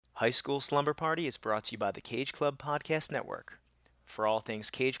High School Slumber Party is brought to you by the Cage Club Podcast Network. For all things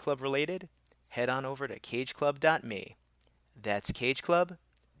Cage Club related, head on over to cageclub.me. That's cageclub.me.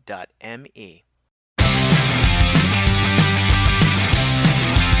 School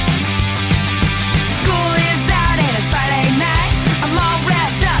is out and it's Friday night. I'm all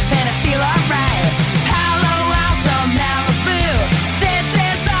wrapped up and I feel alright. Palo Alto, Malibu. This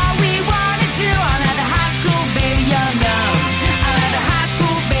is all we wanna do. I'm at the high school, baby, young, young. I'm at the high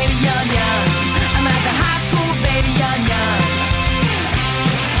school, baby, young, young. I'm at the high school, baby, young, young.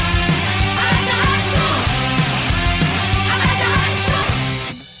 I'm at the high school. I'm at the high school.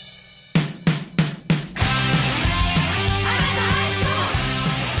 I'm at the high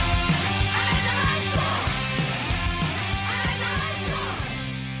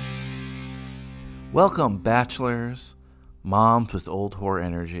school. Welcome, bachelors, moms with old whore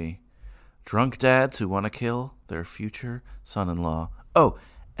energy, drunk dads who want to kill their future son-in-law. Oh,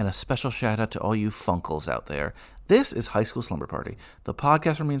 and a special shout-out to all you funkles out there. This is High School Slumber Party, the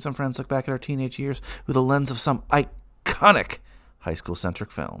podcast where me and some friends look back at our teenage years with the lens of some iconic high school-centric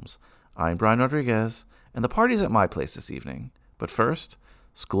films. I'm Brian Rodriguez, and the party's at my place this evening. But first,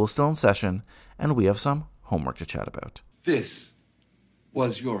 school's still in session, and we have some homework to chat about. This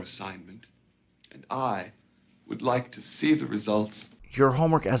was your assignment, and I would like to see the results. Your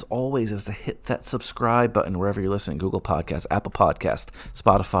homework, as always, is to hit that subscribe button wherever you're listening. Google Podcasts, Apple Podcasts,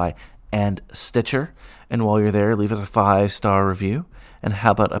 Spotify, and Stitcher. And while you're there, leave us a 5-star review. And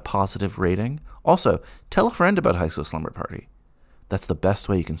how about a positive rating? Also, tell a friend about High School Slumber Party. That's the best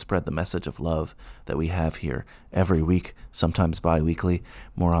way you can spread the message of love that we have here every week, sometimes bi-weekly.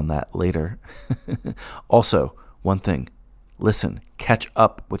 More on that later. Also, one thing. Listen, catch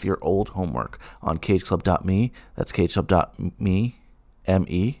up with your old homework on cageclub.me. That's cageclub.me,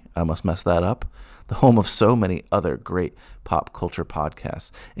 M-E. I must mess that up. The home of so many other great pop culture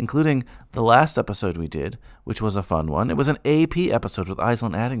podcasts, including the last episode we did, which was a fun one. It was an AP episode with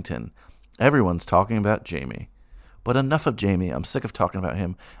Island Addington. Everyone's talking about Jamie. But enough of Jamie. I'm sick of talking about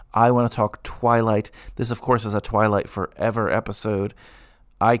him. I want to talk Twilight. This, of course, is a Twilight Forever episode.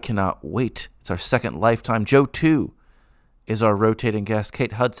 I cannot wait. It's our second lifetime. Joe, too, is our rotating guest.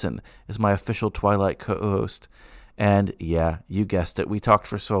 Kate Hudson is my official Twilight co-host. And yeah, you guessed it. We talked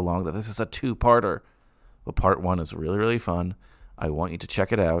for so long that this is a two-parter. But part one is really, really fun. I want you to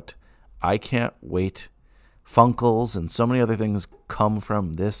check it out. I can't wait. Funkles and so many other things come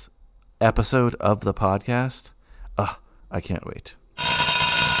from this episode of the podcast. I can't wait.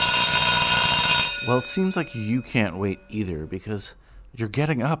 Well, it seems like you can't wait either because you're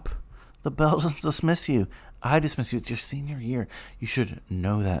getting up. The bell doesn't dismiss you. I dismiss you. It's your senior year. You should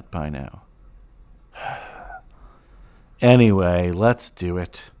know that by now. Anyway, let's do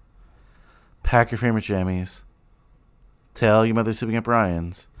it. Pack your favorite jammies. Tell your mother sleeping at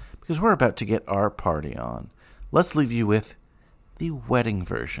Brian's, because we're about to get our party on. Let's leave you with the wedding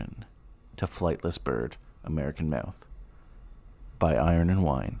version to Flightless Bird, American Mouth by Iron and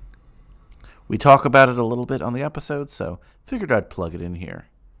Wine. We talk about it a little bit on the episode, so figured I'd plug it in here.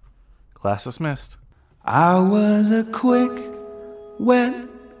 Class dismissed. I was a quick, wet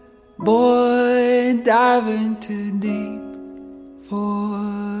boy diving too deep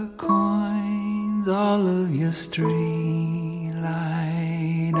for coins. All of your streetlight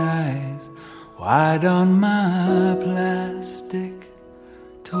eyes wide on my plastic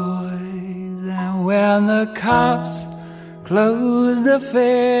toys. And when the cops closed the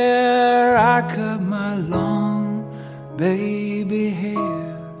fair, I cut my long baby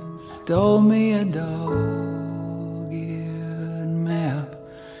hair. Stole me a dog-eared map,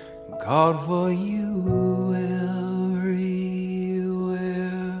 called for you everywhere.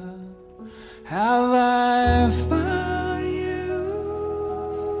 Have I found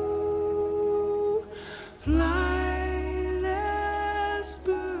you, flightless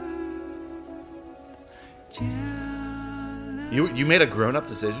bird? You made a grown-up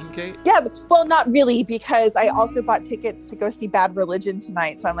decision, Kate? Yeah, well, not really, because I also bought tickets to go see Bad Religion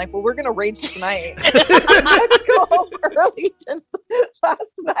tonight. So I'm like, well, we're going to rage tonight. Let's go home early last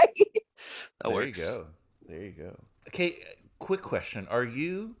night. There you go. Kate, quick question. Are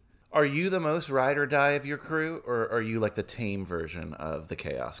you the most ride or die of your crew, or are you like the tame version of the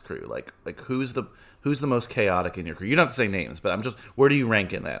chaos crew? Like who's the most chaotic in your crew? You don't have to say names, but where do you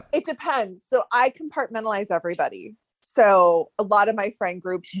rank in that? It depends. So I compartmentalize everybody. So a lot of my friend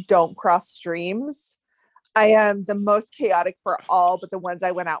groups don't cross streams. I am the most chaotic for all but the ones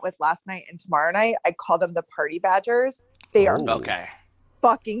I went out with last night and tomorrow night. I call them the party badgers. They are Okay.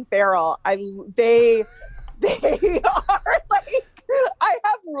 fucking feral. They are like, I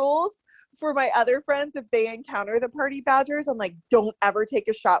have rules for my other friends, if they encounter the party badgers, I'm like, don't ever take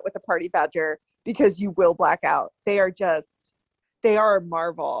a shot with a party badger because you will black out. They are a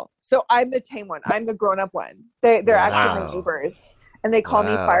marvel. So I'm the tame one. I'm the grown up one. They're actually my neighbors. And they call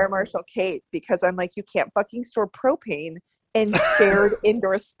me Fire Marshal Kate because I'm like, you can't fucking store propane in shared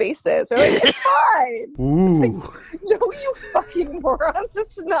indoor spaces. They're like, it's fine. Ooh. Like, no, you fucking morons,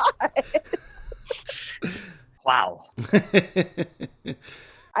 it's not. Wow.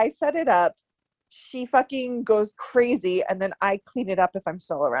 I set it up. She fucking goes crazy, and then I clean it up if I'm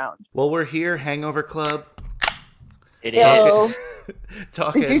still around. Well, we're here, Hangover Club. It So- is.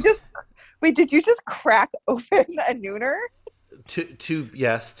 Talking. Did you just crack open a nooner?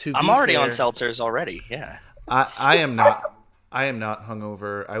 Yes. I'm already on seltzers already. Yeah. I am not. I am not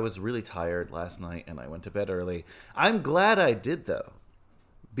hungover. I was really tired last night, and I went to bed early. I'm glad I did though,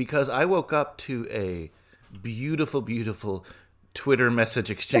 because I woke up to a beautiful, beautiful Twitter message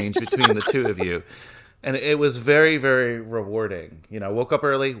exchange between the two of you, and it was very, very rewarding. You know, I woke up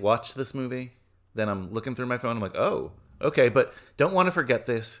early, watched this movie, then I'm looking through my phone. I'm like, oh, okay, but don't want to forget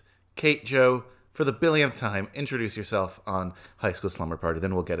this. Kate, Joe, for the billionth time, introduce yourself on High School Slumber Party.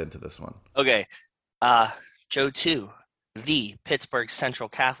 Then we'll get into this one. Okay. Joe 2, the Pittsburgh Central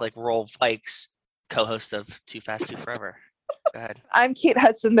Catholic Roll Vikes co-host of Too Fast, Too Forever. Go ahead. I'm Kate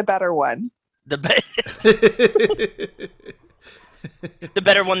Hudson, the better one. The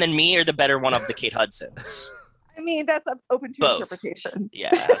better one than me, or the better one of the Kate Hudsons? I mean, that's open to Both. interpretation.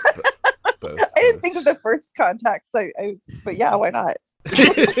 Yeah. Both. I didn't think of the first context, but yeah, why not?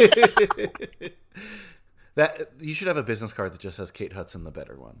 That you should have a business card that just says Kate Hudson, the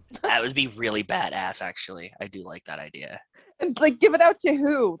better one. That would be really badass, actually. I do like that idea. And like, give it out to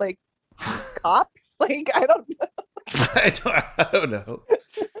who? Like, cops? Like, I don't know. I don't know.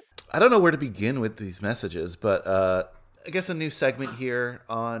 I don't know where to begin with these messages, but I guess a new segment here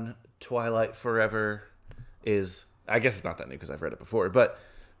on Twilight Forever is, I guess it's not that new because I've read it before, but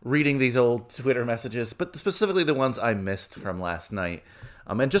reading these old Twitter messages, but specifically the ones I missed from last night.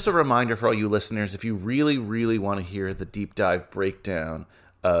 And just a reminder for all you listeners, if you really, really want to hear the deep dive breakdown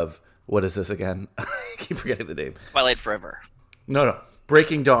of, what is this again? I keep forgetting the name. Twilight Forever. No.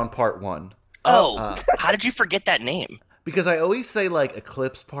 Breaking Dawn Part 1. Oh, how did you forget that name? Because I always say like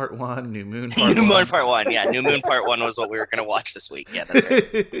Eclipse Part 1, New Moon Part 1. New Moon Part 1. Yeah, New Moon Part 1 was what we were going to watch this week. Yeah, that's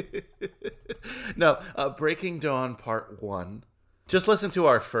right. No, Breaking Dawn Part 1. Just listen to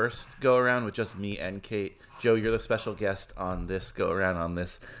our first go-around with just me and Kate. Joe, you're the special guest on this go-around, on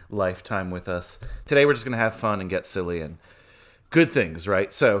this lifetime with us. Today we're just going to have fun and get silly and good things,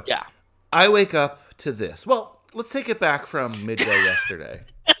 right? So Yeah. I wake up to this. Well, let's take it back from midday yesterday.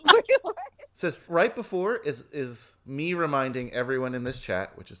 It says right before is me reminding everyone in this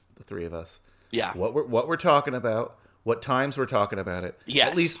chat, which is the three of us, Yeah. what we're talking about, what times we're talking about it. Yes.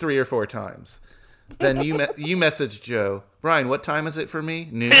 At least 3 or 4 times. Then you messaged Joe, Brian, what time is it for me?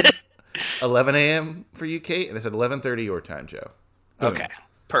 Noon? 11 a.m. for you, Kate? And I said 11:30 your time, Joe. Boom. Okay.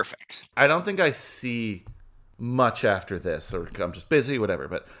 Perfect. I don't think I see much after this, or I'm just busy, whatever.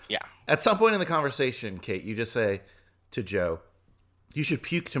 But Yeah. at some point in the conversation, Kate, you just say to Joe, you should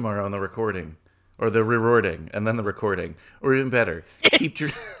puke tomorrow on the recording, or the rewarding, and then the recording, or even better, keep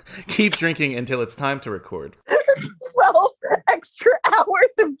drinking until it's time to record. 12 extra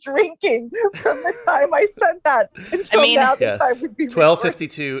hours of drinking from the time I said that until now. The time would be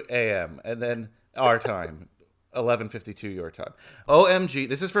 12:52 a.m. and then our time, 11:52 your time. OMG,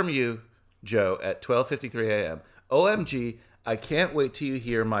 this is from you, Joe, at 12:53 a.m. OMG, I can't wait till you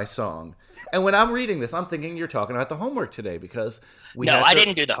hear my song. And when I'm reading this, I'm thinking you're talking about the homework today because I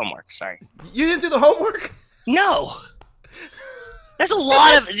didn't do the homework. Sorry. You didn't do the homework? No. There's a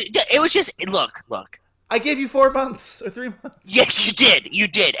lot of. It was just look. I gave you 4 months or 3 months. Yes, you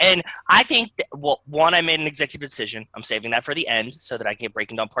did, and I think one, I made an executive decision. I'm saving that for the end so that I can get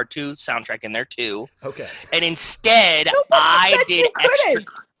Breaking Dawn Part 2 soundtrack in there too. Okay. And instead, I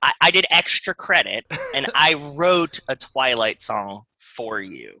did extra credit, and I wrote a Twilight song for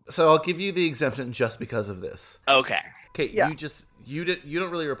you. So I'll give you the exemption just because of this. Okay. Kate, Yeah. you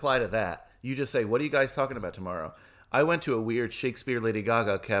don't really reply to that. You just say, "What are you guys talking about tomorrow?" I went to a weird Shakespeare Lady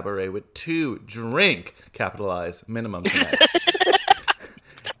Gaga cabaret with 2 drink, capitalized, minimum tonight.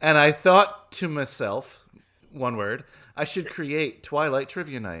 And I thought to myself, one word, I should create Twilight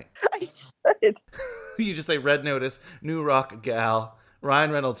Trivia Night. I should. You just say Red Notice, New Rock Gal,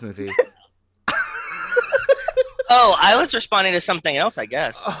 Ryan Reynolds movie. Oh, I was responding to something else, I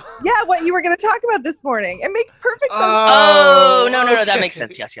guess. Yeah, what you were going to talk about this morning. It makes perfect sense. Oh, no, that makes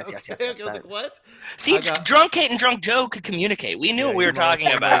sense. Yes. Okay, I was like, what? See, I got- drunk Kate and drunk Joe could communicate. We knew what we you were talking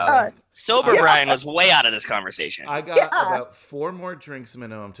motherfucker. about. Sober Brian was way out of this conversation. I got about 4 more drinks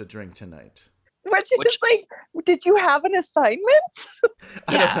minimum to drink tonight. Which is like, did you have an assignment?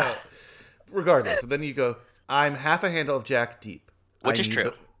 I don't know. Regardless, and then you go, I'm half a handle of Jack deep. Which is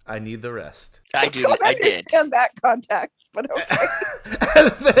true. I need the rest. I did. In that context, but okay.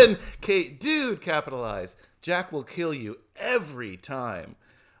 And then Kate, dude, capitalize. Jack will kill you every time.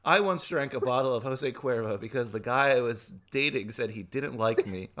 I once drank a bottle of Jose Cuervo because the guy I was dating said he didn't like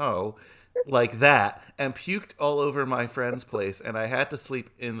me. Oh, like that. And puked all over my friend's place. And I had to sleep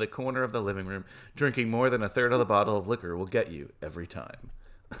in the corner of the living room. Drinking more than a third of the bottle of liquor will get you every time.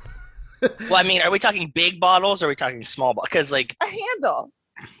 Well, I mean, are we talking big bottles or are we talking small bottles? Because, like, A handle.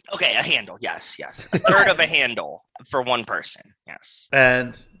 okay, a handle. Yes. A third of a handle for one person. Yes.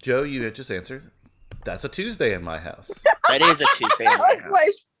 And Joe, you had just answered. That's a Tuesday in my house. That is a Tuesday in That my was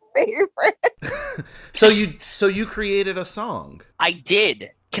house. my favorite. So you created a song. I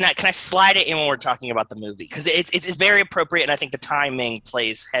did. Can I slide it in when we're talking about the movie? Because it's very appropriate, and I think the timing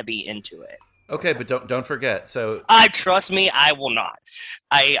plays heavy into it. Okay, but don't forget. So Trust me, I will not.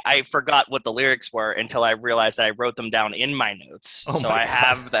 I forgot what the lyrics were until I realized that I wrote them down in my notes. Oh so my I God.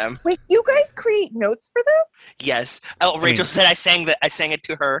 have them. Wait, you guys create notes for this? Yes. Oh, Rachel said I sang it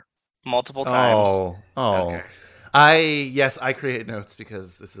to her multiple times. Oh. Okay. I create notes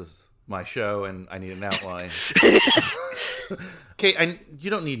because this is my show and I need an outline. Okay,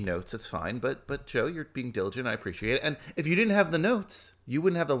 you don't need notes, it's fine, but Joe, you're being diligent, I appreciate it. And if you didn't have the notes, you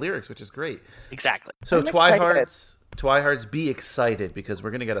wouldn't have the lyrics, which is great. Exactly. So I'm excited. Twihards, be excited because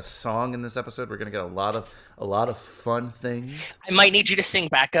we're gonna get a song in this episode. We're gonna get a lot of fun things. I might need you to sing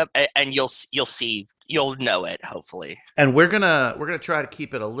backup, and you'll see, you'll know it. Hopefully. And we're gonna try to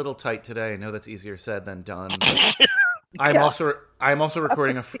keep it a little tight today. I know that's easier said than done. I'm also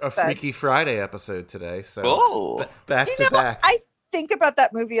recording a Freaky Friday episode today, so Oh. back You to know, back. I think about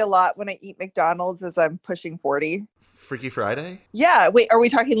that movie a lot when I eat McDonald's as I'm pushing 40. Freaky Friday? Yeah, wait, are we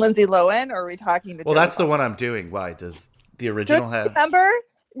talking Lindsay Lohan or are we talking the Well, Jodie that's the Foster? one I'm doing. Why does the Don't original you have? remember?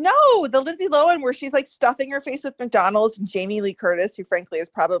 No, the Lindsay Lohan where she's like stuffing her face with McDonald's and Jamie Lee Curtis, who frankly is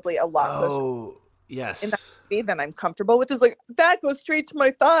probably a lot closer Oh, yes. in that movie than I'm comfortable with, is like, that goes straight to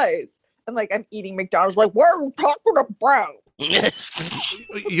my thighs. And like I'm eating McDonald's, like, what are you talking about?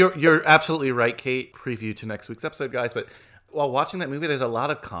 You're absolutely right, Kate. Preview to next week's episode, guys. But while watching that movie, there's a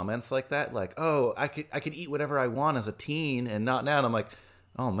lot of comments like that, like, "Oh, I could eat whatever I want as a teen, and not now." And I'm like,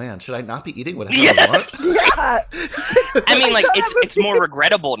 "Oh man, should I not be eating whatever I want?" Yeah. I mean, like, saw that it's more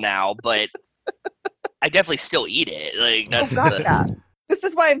regrettable now, but I definitely still eat it. Like, that's Oh, God, the, yeah. This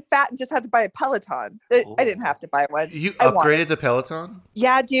is why I'm fat and just had to buy a Peloton. I didn't have to buy one. You I wanted- upgraded to Peloton?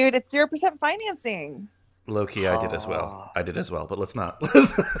 Yeah, dude, it's 0% financing. Low key, I did as well. But let's not.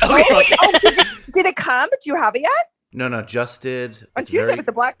 Oh, did it come? Do you have it yet? No, just did. On It's Tuesday very, with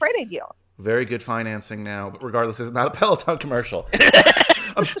the Black Friday deal. very good financing now. But regardless, it's not a Peloton commercial.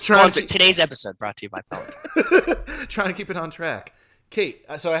 I'm trying Sponsor, to, today's episode brought to you by Peloton. trying to keep it on track. Kate,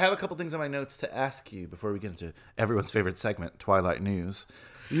 so I have a couple things on my notes to ask you before we get into everyone's favorite segment, Twilight News.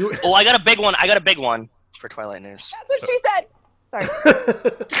 Oh, I got a big one. For Twilight News. That's what she said. Sorry.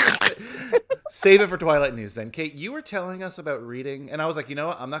 Save it for Twilight News then. Kate, you were telling us about reading, and I was like, you know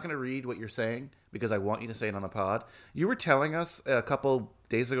what? I'm not going to read what you're saying because I want you to say it on the pod. You were telling us a couple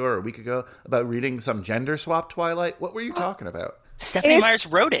days ago or a week ago about reading some gender swap Twilight. What were you talking about? Stephanie It's- Myers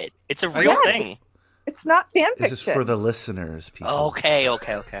wrote it. It's a real Yeah, thing. It's not fan fiction. This is for the listeners, people. Okay.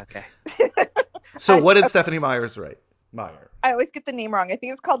 So what did Stephanie Myers write? I always get the name wrong. I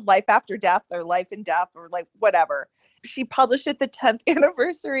think it's called Life After Death or Life in Death or like whatever. She published it the 10th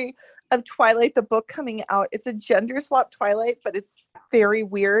anniversary of Twilight, the book coming out. It's a gender swap Twilight, but it's very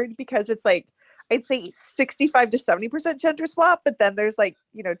weird because it's like, I'd say 65 to 70% gender swap, but then there's like,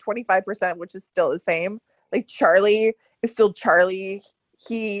 25%, which is still the same. Like Charlie is still Charlie.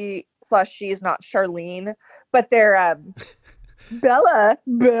 He/she is not Charlene, but they're Bella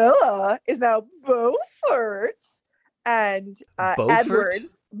is now Beaufort, and Beaufort? Edward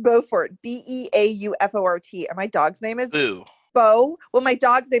Beaufort, Beaufort, and my dog's name is Boo. Bo. Well, my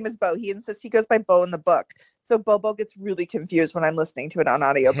dog's name is Bo. He insists he goes by Bo in the book, so Bobo gets really confused when I'm listening to it on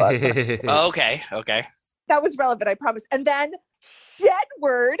audiobook. Okay. That was relevant, I promise. And then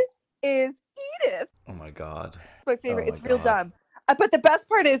Jedward is Edith. Oh my God. My favorite. Oh my It's real God. dumb. But the best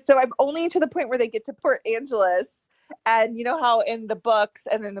part is, so I'm only to the point where they get to Port Angeles. And you know how in the books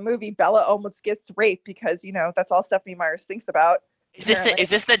and in the movie, Bella almost gets raped because, that's all Stephanie Myers thinks about. Is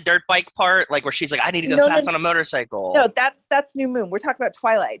this the dirt bike part? Like where she's like, I need to go No, fast no. on a motorcycle. No, that's New Moon. We're talking about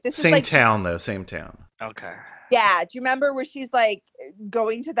Twilight. This Same is like, town, though. Same town. Okay. yeah. Do you remember where she's like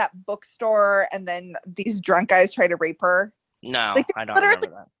going to that bookstore and then these drunk guys try to rape her? No, Like, I don't literally-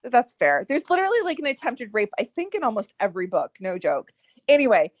 remember that. That's fair. There's literally like an attempted rape, I think, in almost every book. No joke.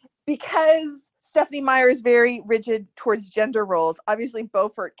 Anyway, because Stephanie Meyer is very rigid towards gender roles, obviously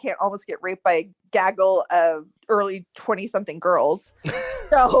Beaufort can't almost get raped by a gaggle of early 20-something girls.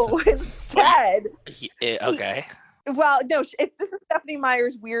 So instead, Okay. well, no, this is Stephanie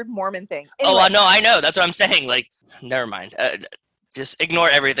Meyer's weird Mormon thing. Oh, Anyway, no, I know. That's what I'm saying. Like, never mind. Just ignore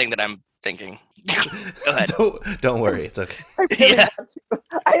everything that I'm thinking. Go ahead. Don't worry, it's okay. I really Yeah.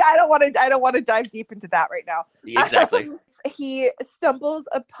 want to. I don't want to dive deep into that right now. Exactly. He stumbles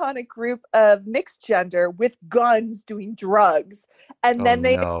upon a group of mixed gender with guns doing drugs, and then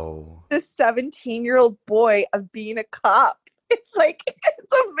they No. this 17-year-old boy of being a cop. It's like,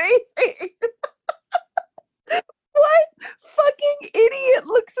 it's amazing. What fucking idiot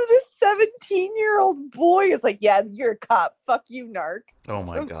looks at a 17-year-old boy is like, yeah, you're a cop. Fuck you, narc. Oh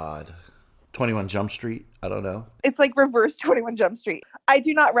my God. 21 Jump Street. I don't know. It's like reverse 21 Jump Street. I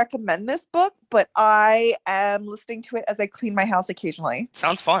do not recommend this book, but I am listening to it as I clean my house occasionally.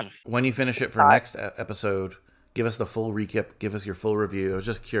 Sounds fun. When you finish it for next episode, give us the full recap. Give us your full review. I was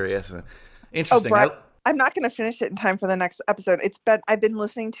just curious. Interesting. Brian, I'm not going to finish it in time for the next episode. I've been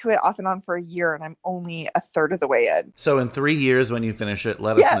listening to it off and on for a year, and I'm only a third of the way in. So in 3 years, when you finish it,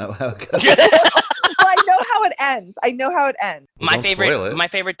 let us Yeah. know how it goes. Well, I know how it ends. Well, don't spoil it. My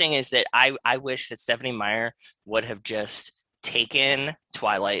favorite thing is that I wish that Stephanie Meyer would have just taken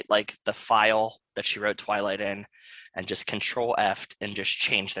Twilight, like the file that she wrote Twilight in, and just Control F and just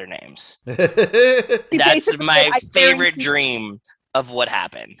change their names. That's basically my did. I favorite guarantee- dream of what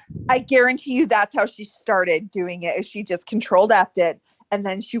happened. I guarantee you that's how she started doing it. Is she just controlled F'd it, and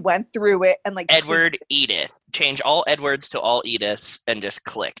then she went through it and like Edward, Edith. Change all Edwards to all Ediths and just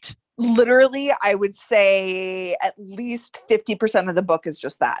clicked. literally, I would say at least 50% of the book is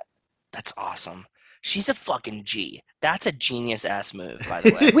just that. That's awesome. She's a fucking G. That's a genius ass move, by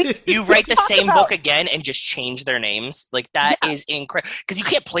the way. We You write the talk same about- book again and just change their names. Like that is incredible because you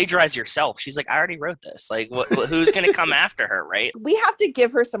can't plagiarize yourself. She's like, I already wrote this. Like, who's gonna come after her, right? We have to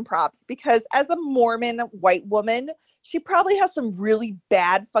give her some props because as a Mormon white woman, she probably has some really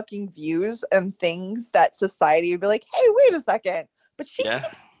bad fucking views and things that society would be like, hey, wait a second. But she Yeah,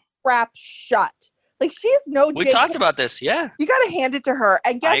 keeps crap shut. Like, she has no we J.K. talked about this. Yeah, You got to hand it to her.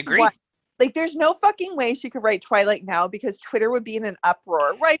 And guess I agree. what? Like, there's no fucking way she could write Twilight now because Twitter would be in an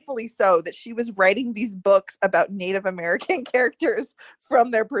uproar, rightfully so, that she was writing these books about Native American characters from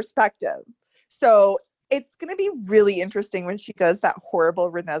their perspective. So it's going to be really interesting when she does that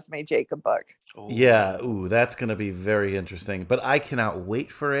horrible Renesmee Jacob book. Yeah, ooh, that's going to be very interesting. But I cannot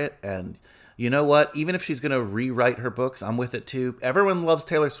wait for it. And you know what? Even if she's going to rewrite her books, I'm with it too. Everyone loves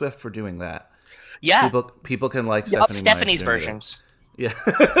Taylor Swift for doing that. Yeah. People can like Yup. Stephanie's Stephanie's versions. Yeah.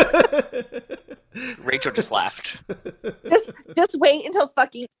 Rachel just laughed. Just wait until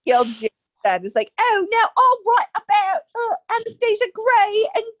fucking ELJ is like, oh no, all right about Anastasia Gray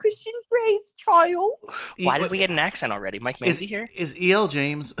and Christian Gray's child. Why did we get an accent already? Mike Manzi here? Is E.L.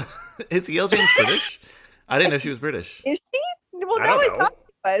 James? Is E.L. James British? I didn't know she was British. Is she? Well, I no, don't I know. thought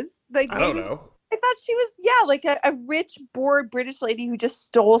she was. Like, I don't maybe- know. I thought she was, yeah, like a rich, bored British lady who just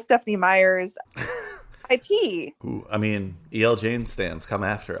stole Stephanie Meyer's IP. Ooh, I mean, E.L. James stands come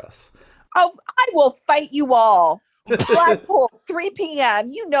after us. Oh, I will fight you all. Blackpool, 3 p.m.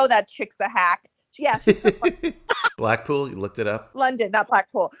 You know that chick's a hack. Yeah, she's from Blackpool, you looked it up. London, not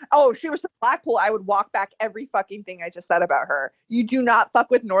Blackpool. Oh, she was from Blackpool. I would walk back every fucking thing I just said about her. You do not fuck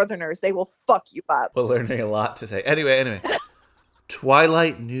with Northerners. They will fuck you up. We're learning a lot today. Anyway.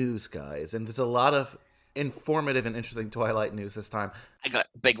 Twilight news, guys. And there's a lot of informative and interesting Twilight news this time. I got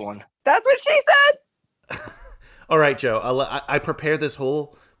a big one. That's what she said. All right, Joe. I prepared this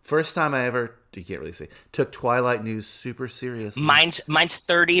whole first time I ever, you can't really see, took Twilight news super seriously. Mine's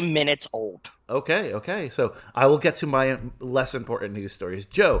 30 minutes old. Okay. So I will get to my less important news stories.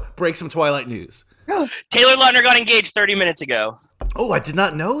 Joe, break some Twilight news. Taylor Lautner got engaged 30 minutes ago. Oh, I did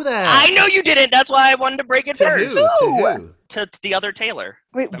not know that. I know you didn't. That's why I wanted to break it To first. who? To who? To the other Taylor.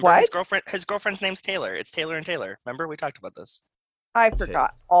 Wait, Remember what? His girlfriend's name's Taylor. It's Taylor and Taylor. Remember we talked about this. I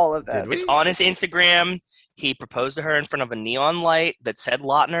forgot all of Did this. we? It's on his Instagram. He proposed to her in front of a neon light that said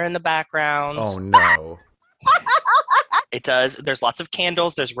Lautner in the background. Oh, no. It does. There's lots of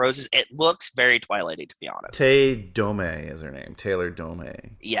candles. There's roses. It looks very Twilighty, to be honest. Tay Dome is her name. Taylor Dome.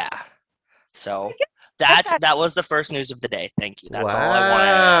 Yeah. So that was the first news of the day. Thank you. That's all I wanted.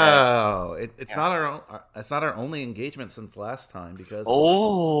 Wow. It's Yeah. not our own, it's not our only engagement since last time because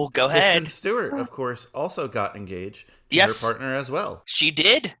Oh, go Kristen ahead. Stewart, of course, also got engaged to Yes. her partner as well. She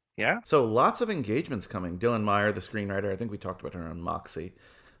did. Yeah. So lots of engagements coming. Dylan Meyer, the screenwriter, I think we talked about her on Moxie,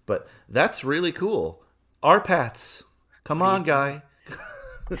 but that's really cool. Our Pats. Come on, guy.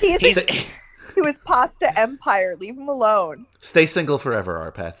 He's He was Pasta Empire. Leave him alone. Stay single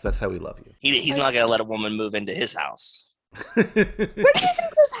forever, Arpats. That's how we love you. he's not gonna let a woman move into his house. What do you think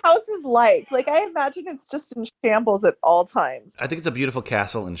this house is like? Like, I imagine it's just in shambles at all times. I think it's a beautiful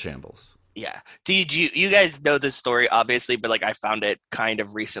castle in shambles. Yeah. Did you guys know this story, obviously, but like I found it kind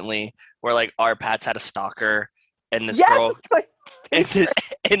of recently where like our Pats had a stalker and this Yes, girl it's my and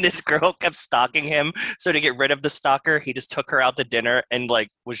favorite. this girl kept stalking him. So to get rid of the stalker, he just took her out to dinner and like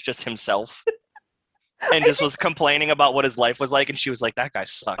was just himself. And just was complaining about what his life was like, and she was like, "That guy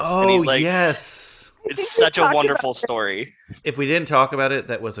sucks." And Oh, he's like, yes. I think "It's we such a talked wonderful about story." If we didn't talk about it,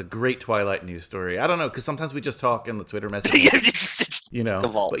 that was a great Twilight news story. I don't know, because sometimes we just talk in the Twitter messages, you know.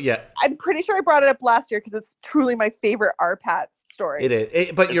 Evolves. But yeah, I'm pretty sure I brought it up last year because it's truly my favorite Arpats story. it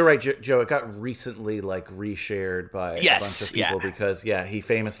is. But you're right, Joe. It got recently like reshared by a Yes, bunch of people yeah. because he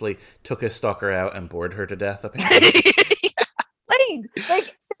famously took his stalker out and bored her to death. Apparently, Lane, like,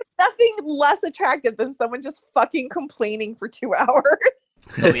 there's nothing less attractive than someone just fucking complaining for 2 hours.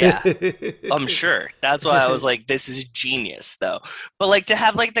 Oh, yeah. I'm sure. That's why I was like, this is genius, though. But like to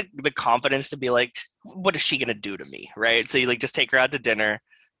have like the confidence to be like, what is she gonna do to me, right? So you like just take her out to dinner,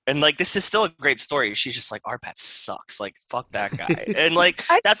 and like this is still a great story. She's just like, Arpat sucks. Like fuck that guy, and like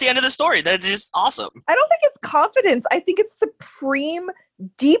that's the end of the story. That's just awesome. I don't think it's confidence. I think it's supreme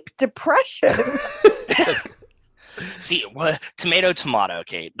deep depression. See, tomato,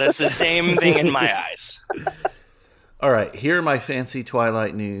 Kate. That's the same thing in my eyes. All right, here are my fancy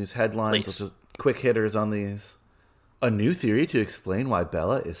Twilight news headlines. Please. Let's just quick hitters on these. A new theory to explain why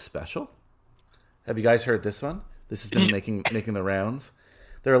Bella is special. Have you guys heard this one? This has been making the rounds.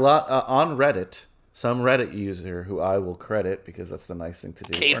 There are a lot on Reddit. Some Reddit user who I will credit because that's the nice thing to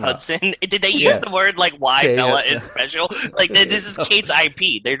do. Kate or not. Hudson. Did they Yeah. use the word like why Kate Bella Hudson. is special? Like this is Kate's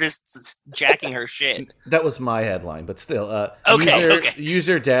IP. They're just jacking her shit. That was my headline, but still. Okay.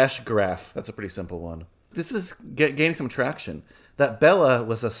 User dash graph. That's a pretty simple one. This is gaining some traction. That Bella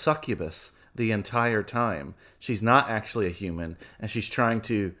was a succubus the entire time. She's not actually a human, and she's trying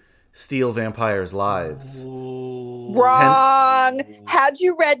to steal vampires' lives. Wrong. Had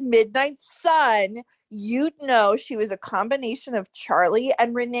you read Midnight Sun, you'd know she was a combination of Charlie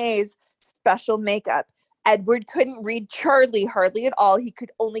and Renee's special makeup. Edward couldn't read Charlie hardly at all. He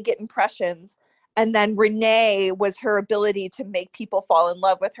could only get impressions. And then Renee was her ability to make people fall in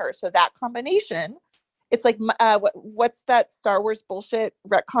love with her. So that combination, it's like, what's that Star Wars bullshit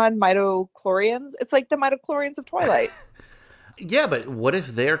retcon, midichlorians? It's like the midichlorians of Twilight. Yeah, but what if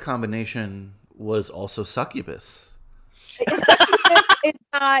their combination was also succubus?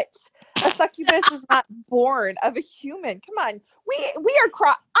 A succubus is not born of a human. Come on. We are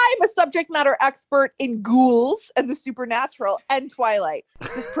I'm a subject matter expert in ghouls and the supernatural and Twilight.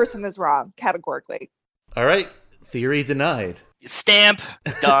 This person is wrong, categorically. All right, theory denied. Stamp.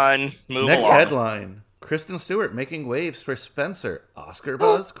 Done. Move Next along. headline. Kristen Stewart making waves for Spencer. Oscar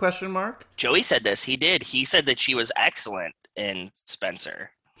buzz? Question mark. Joey said this. He did. He said that she was excellent in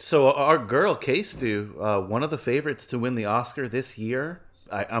Spencer. So our girl, K-Stu, one of the favorites to win the Oscar this year.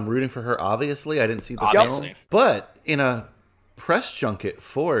 I'm rooting for her, obviously. I didn't see the Obviously. film. But in a press junket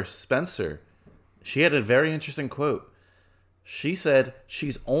for Spencer, she had a very interesting quote. She said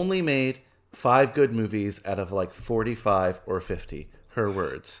she's only made 5 good movies out of like 45 or 50. Her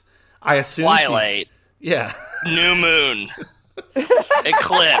words. I assume Twilight. Yeah. New Moon.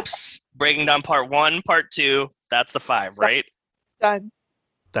 Eclipse. Breaking Down Part 1, Part 2. That's the 5, right? Done.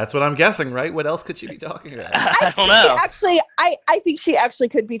 That's what I'm guessing, right? What else could she be talking about? I don't know. I think she actually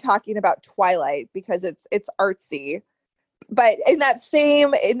could be talking about Twilight because it's artsy. But in that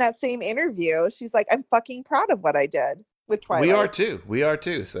same interview, she's like, I'm fucking proud of what I did with Twilight. We are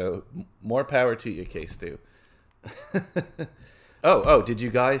too. So more power to you, K-Stu. Oh, did you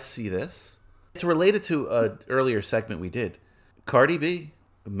guys see this? It's related to an earlier segment we did. Cardi B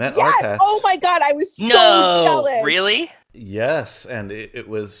met Yes! Arpats. Oh my god, I was so No. jealous. Really? Yes, and it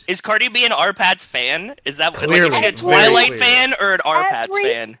was Is Cardi B an Arpats fan? Is that Clearly, like is she a very Twilight clear. fan or an Arpats Every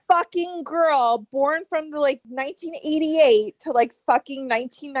fan? fucking girl born from the 1988 to fucking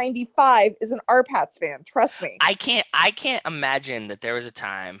 1995 is an Arpats fan. Trust me. I can't imagine that there was a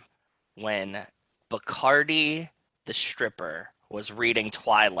time when Bacardi the stripper was reading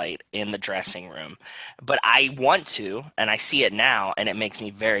Twilight in the dressing room. But I want to, and I see it now, and it makes me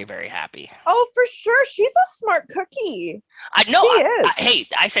very, very happy. Oh, for sure. She's a smart cookie. I know. She is. Hey,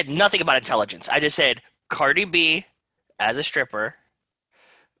 I said nothing about intelligence. I just said Cardi B, as a stripper,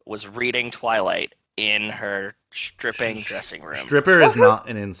 was reading Twilight in her stripping dressing room. stripper is not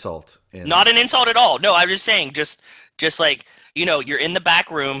an insult. Not an insult at all. No, I'm just saying, just like, you're in the back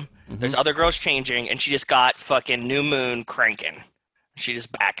room There's other girls changing, and she just got fucking New Moon cranking. She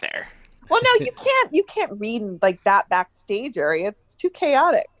just back there. Well, no, you can't read in like that backstage area. It's too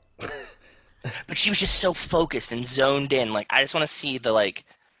chaotic. But she was just so focused and zoned in. Like, I just want to see the like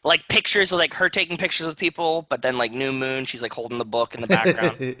pictures of like her taking pictures with people, but then like New Moon, she's like holding the book in the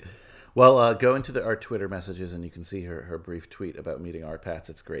background. Well, go into our Twitter messages and you can see her brief tweet about meeting Art Pats.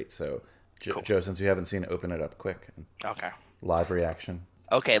 It's great. So, Cool. Joe, since you haven't seen it, open it up quick. Okay. Live reaction.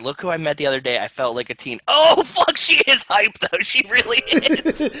 Okay, look who I met the other day. I felt like a teen. Oh, fuck, she is hype, though. She really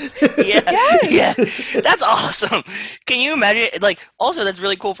is. Yeah, that's awesome. Can you imagine? Like, also, that's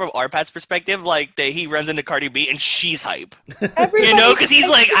really cool from Arpat's perspective, like, that he runs into Cardi B and she's hype. Everybody Because he's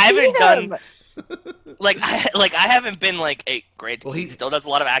like, I haven't done... I haven't been like a great. Well, he still does a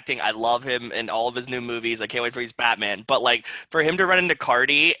lot of acting. I love him in all of his new movies. I can't wait for his Batman. But like for him to run into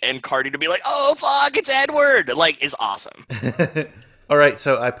Cardi and Cardi to be like, "Oh fuck, it's Edward," like is awesome. All right,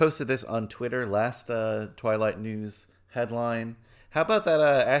 so I posted this on Twitter last Twilight News headline. How about that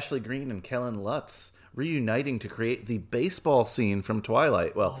Ashley Greene and Kellen Lutz reuniting to create the baseball scene from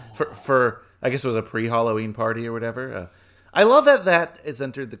Twilight? Well, for I guess it was a pre-Halloween party or whatever. I love that has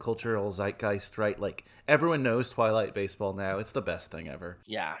entered the cultural zeitgeist, right? Like, everyone knows Twilight baseball now. It's the best thing ever.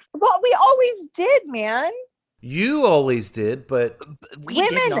 Yeah, Well, we always did, man. You always did, but... we Women-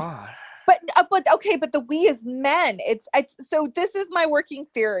 did not. But okay, but the we is men. It's so this is my working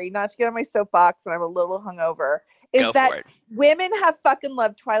theory, not to get on my soapbox when I'm a little hungover, is Go that for it. women have fucking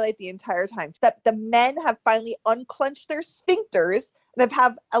loved Twilight the entire time. That the men have finally unclenched their sphincters and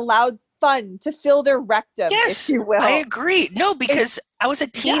have allowed fun to fill their rectum, Yes, if you will. I agree. No, because I was a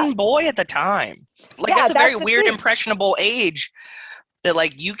teen boy at the time. Like Yeah, that's a very that's the weird, thing. impressionable age that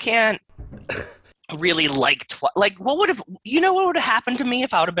like you can't really like like what would have happened to me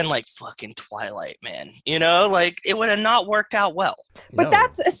if I would have been like fucking Twilight, man? Like it would have not worked out well. But No.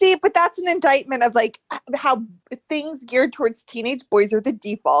 that's an indictment of like how things geared towards teenage boys are the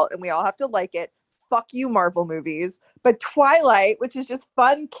default, and we all have to like it. Fuck you, Marvel movies. But Twilight, which is just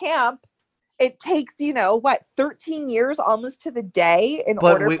fun camp, it takes 13 years almost to the day in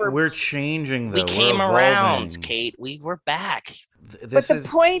But order for. we're changing, though. We We're came around, evolving. Kate. We were back. But the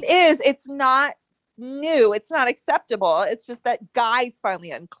point is, it's not new. It's not acceptable. It's just that guys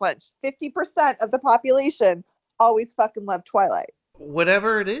finally unclenched. 50% of the population always fucking love Twilight.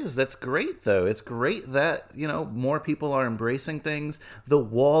 Whatever it is, that's great, though. It's great that, more people are embracing things. The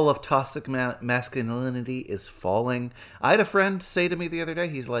wall of toxic masculinity is falling. I had a friend say to me the other day,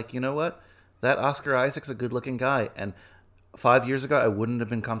 he's like, you know what? That Oscar Isaac's a good-looking guy. And 5 years ago, I wouldn't have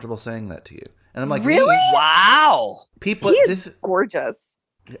been comfortable saying that to you. And I'm like, Really? Wow. People, He is gorgeous.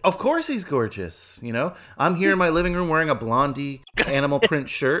 Of course he's gorgeous, I'm here in my living room wearing a Blondie animal print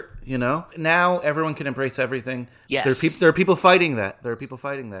shirt, Now everyone can embrace everything. Yes. There are people fighting that.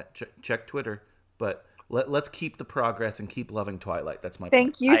 Check Twitter. But let's keep the progress and keep loving Twilight. That's my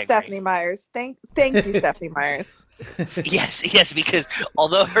Thank point. you, I agree. Stephanie Myers. Thank you, Stephanie Myers. Yes, because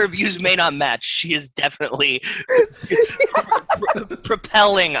although her views may not match, she is definitely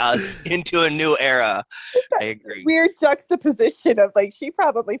propelling us into a new era. I agree. Weird juxtaposition of like she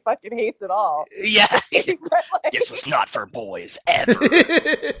probably fucking hates it all. Yeah. But, like, This was not for boys ever.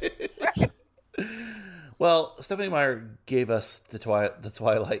 Well, Stephanie Meyer gave us the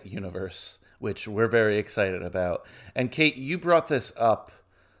Twilight universe, which we're very excited about. And Kate, you brought this up,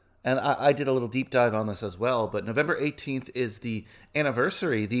 and I did a little deep dive on this as well, but November 18th is the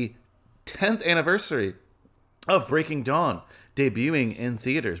 10th anniversary of Breaking Dawn, debuting in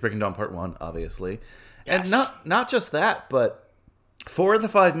theaters. Breaking Dawn Part 1, obviously. Yes. And not just that, but 4 of the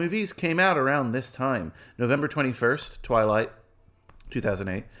 5 movies came out around this time. November 21st, Twilight,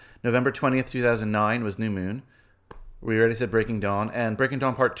 2008. November 20th, 2009 was New Moon. We already said Breaking Dawn. And Breaking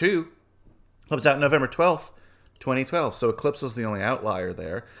Dawn Part 2 comes out November 12th, 2012. So Eclipse was the only outlier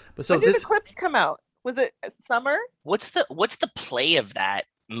there. But so when did this Eclipse come out? Was it summer? What's the play of that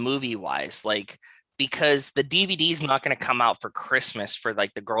movie wise? Like, because the DVD is not going to come out for Christmas for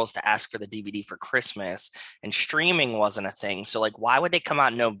like the girls to ask for the DVD for Christmas, and streaming wasn't a thing. So like, why would they come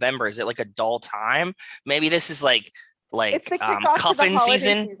out in November? Is it like a dull time? Maybe this is like It's the kickoff to the cuffing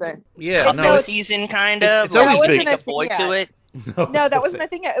holiday season. Yeah, Cuffing no, season kind of. it's always like, been- take a boy Yeah. to it. No, that wasn't the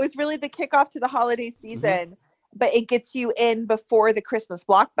thing. It was really the kickoff to the holiday season, but it gets you in before the Christmas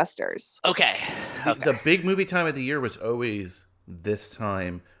blockbusters. Okay. The big movie time of the year was always this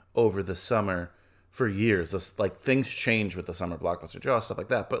time over the summer for years. This, like, things change with the summer blockbuster draw, stuff like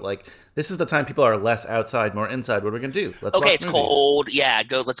that. But like, this is the time people are less outside, more inside. What are we gonna do? Let's Okay, watch it's movies. cold. Yeah,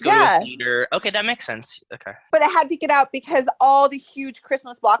 let's go to Yeah. a theater. Okay, that makes sense. Okay. But it had to get out because all the huge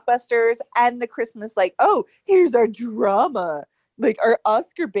Christmas blockbusters and the Christmas, like, oh, here's our drama like our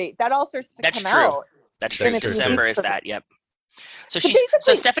Oscar bait. That all starts to That's come true. out. That's true. And if you December leave is the- that. Yep. So So she's so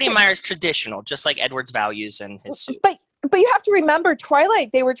basically- Stephanie Meyer's traditional, just like Edward's values and his suit. But you have to remember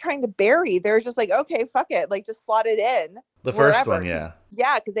Twilight, they were trying to bury. They were just like, okay, fuck it. Like just slot it in. The first wherever. one, yeah.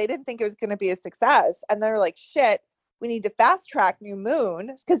 Yeah, because they didn't think it was going to be a success. And they're like, shit, we need to fast track New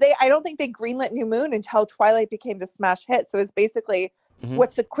Moon. Because I don't think they greenlit New Moon until Twilight became the smash hit. So it's basically, Mhm.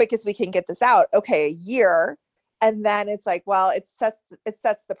 what's the quickest we can get this out? Okay, a year. And then it's like, well, it sets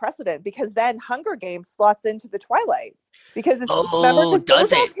the precedent because then Hunger Games slots into the Twilight. Because remember, because does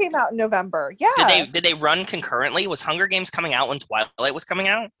those all it? came out in November. Yeah. Did they run concurrently? Was Hunger Games coming out when Twilight was coming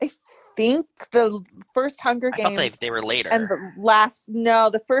out? I think the first Hunger I Games thought they were later. and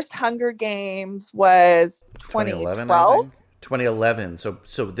the first Hunger Games was 2011, 2012. 2011.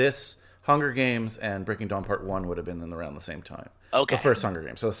 So this Hunger Games and Breaking Dawn Part 1 would have been in around the same time. Okay. The first Hunger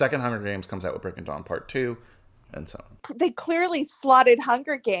Games. So the second Hunger Games comes out with Breaking Dawn Part 2 and so on. They clearly slotted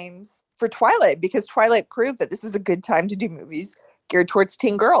Hunger Games for Twilight because Twilight proved that this is a good time to do movies geared towards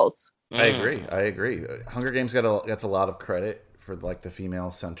teen girls. I agree. Hunger Games gets a lot of credit for like the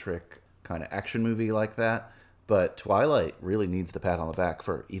female-centric kind of action movie like that. But Twilight really needs the pat on the back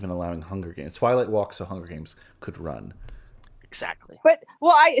for even allowing Hunger Games. Twilight walks so Hunger Games could run. Exactly. But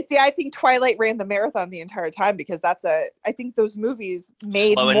I think Twilight ran the marathon the entire time because I think those movies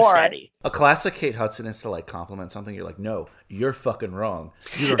made Slow and more. steady. A classic Kate Hudson is to like compliment something. You're like, no, you're fucking wrong.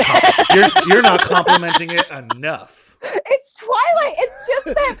 You're not complimenting it enough. It's Twilight. It's just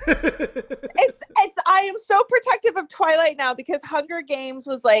that I am so protective of Twilight now because Hunger Games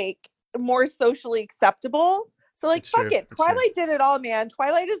was like more socially acceptable. So like, It's fuck true, it. it's Twilight did it all, man.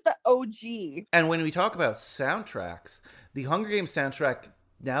 Twilight is the OG. And when we talk about soundtracks, the Hunger Games soundtrack,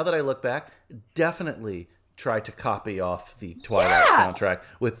 now that I look back, definitely tried to copy off the Twilight soundtrack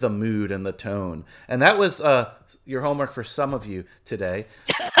with the mood and the tone. And that was your homework for some of you today.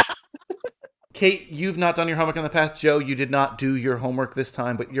 Kate, you've not done your homework in the past. Joe, you did not do your homework this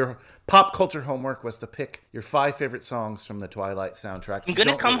time, but your pop culture homework was to pick your 5 favorite songs from the Twilight soundtrack. I'm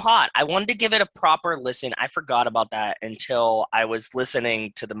gonna come hot. I wanted to give it a proper listen. I forgot about that until I was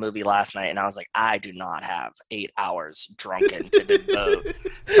listening to the movie last night, and I was like, I do not have 8 hours drunken to devote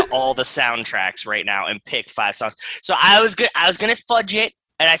to all the soundtracks right now and pick 5 songs. So I was gonna fudge it,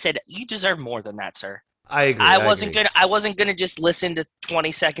 and I said, you deserve more than that, sir. I agree. I wasn't gonna just listen to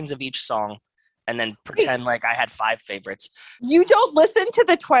 20 seconds of each song and then pretend like I had 5 favorites. You don't listen to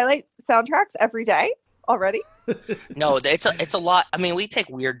the Twilight soundtracks every day already? No, it's a lot. I mean, we take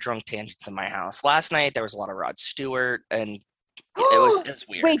weird drunk tangents in my house. Last night there was a lot of Rod Stewart, and it was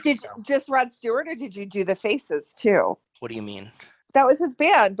weird. Wait, did So, just Rod Stewart or did you do the Faces too? what do you mean? That was his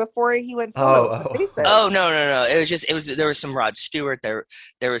band before he went solo. The Faces. Oh no! It was there was some Rod Stewart. There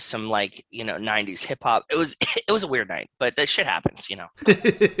was some 90s hip hop. It was a weird night, but that shit happens,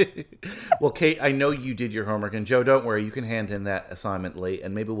 Well, Kate, I know you did your homework, and Joe, don't worry, you can hand in that assignment late,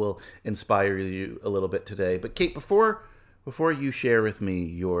 and maybe we'll inspire you a little bit today. But Kate, before you share with me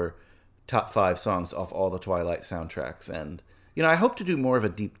your top 5 songs off all the Twilight soundtracks, and I hope to do more of a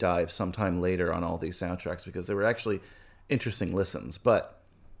deep dive sometime later on all these soundtracks because they were actually interesting listens. But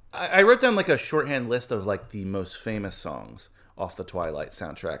I wrote down like a shorthand list of like the most famous songs off the Twilight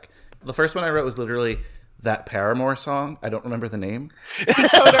soundtrack. The first one I wrote was literally that Paramore song. I don't remember the name.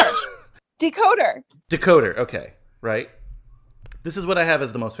 Decoder. Okay, right. This is what I have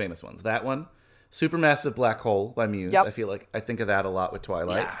as the most famous ones. That one, Supermassive Black Hole by Muse. Yep. I think of that a lot with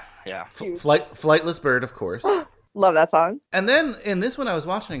Twilight. Yeah. Flightless Bird, of course. Love that song. And then in this one I was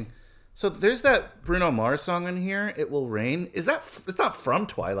watching, so there's that Bruno Mars song in here, It Will Rain. It's not from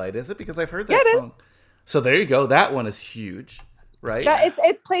Twilight, is it? Because I've heard that song. So there you go. That one is huge, right? Yeah,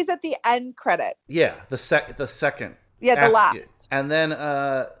 it plays at the end credit. Yeah, the second. Yeah, the last. And then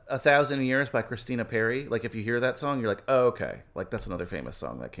 1,000 Years by Christina Perri. Like if you hear that song, you're like, oh, okay. Like that's another famous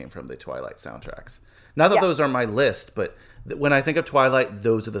song that came from the Twilight soundtracks. Not that those are my list, but when I think of Twilight,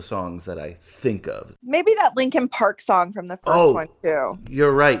 those are the songs that I think of. Maybe that Linkin Park song from the first one too.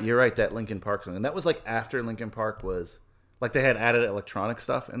 You're right, that Linkin Park song. And that was like after Linkin Park was, like they had added electronic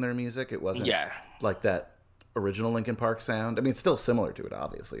stuff in their music. It wasn't like that original Linkin Park sound. I mean, it's still similar to it,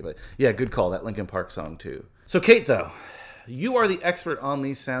 obviously. But yeah, good call, that Linkin Park song too. So Kate, though, you are the expert on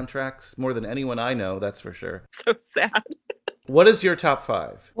these soundtracks more than anyone I know, that's for sure. So sad. What is your top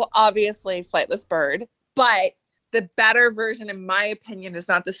 5? Well, obviously Flightless Bird, but the better version, in my opinion, is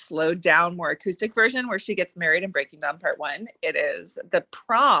not the slowed down, more acoustic version where she gets married in Breaking Dawn Part 1. It is the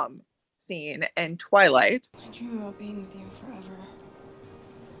prom scene in Twilight. I dream about being with you forever.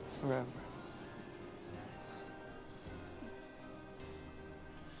 Forever.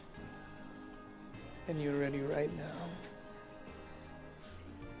 And you're ready right now.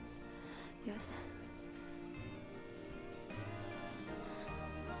 Yes.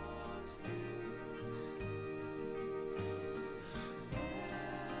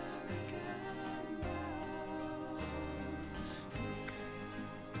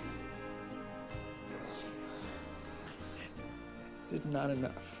 Is it not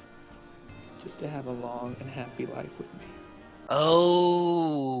enough just to have a long and happy life with me?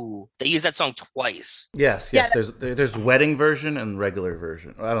 Oh, they use that song twice. Yes. There's wedding version and regular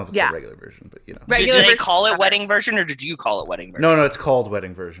version. Well, I don't know if it's Yeah. the regular version, but you know. Did Regular they version call it better. wedding version, or did you call it wedding version? No, it's called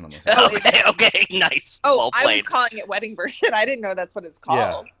wedding version on this. Okay, nice. Oh, Well I was played. calling it wedding version. I didn't know that's what it's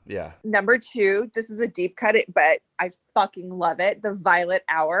called. Yeah. Number 2, this is a deep cut, but I fucking love it. The Violet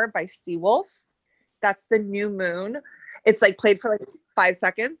Hour by Seawolf. That's the New Moon. It's like played for like 5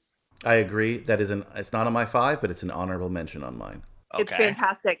 seconds. I agree. It's not on my 5, but it's an honorable mention on mine. It's Okay.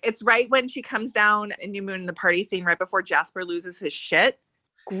 fantastic. It's right when she comes down in New Moon in the party scene, right before Jasper loses his shit.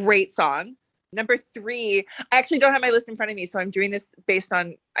 Great song. Number 3, I actually don't have my list in front of me, so I'm doing this based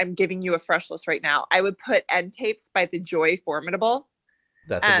on, I'm giving you a fresh list right now. I would put End Tapes by The Joy Formidable.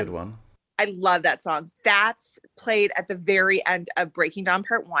 That's a good one. I love that song. That's played at the very end of Breaking Dawn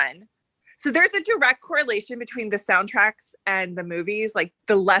Part 1. So there's a direct correlation between the soundtracks and the movies. Like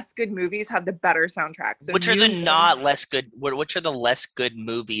the less good movies have the better soundtracks. So Which are New the Moon, not less good? Which are the less good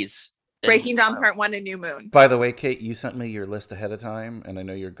movies? Breaking Dawn Part 1 and New Moon. By the way, Kate, you sent me your list ahead of time, and I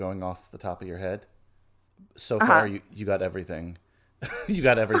know you're going off the top of your head. So far, you got everything. You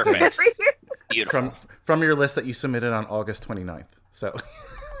got everything Perfect. Beautiful. from your list that you submitted on August 29th. So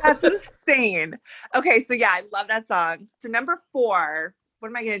That's insane. Okay, so yeah, I love that song. So number 4, what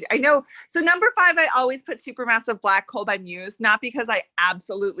am I gonna do? I know. So number 5, I always put Supermassive Black Hole by Muse, not because I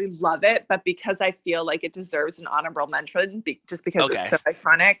absolutely love it, but because I feel like it deserves an honorable mention, just because Okay. it's so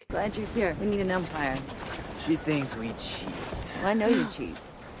iconic. Glad you're here. We need an umpire. She thinks we cheat. Well, I know you cheat.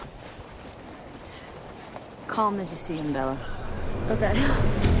 Calm as you see him, Bella. Okay.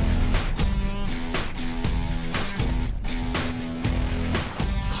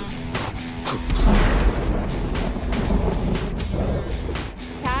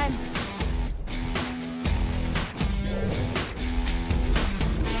 It's time.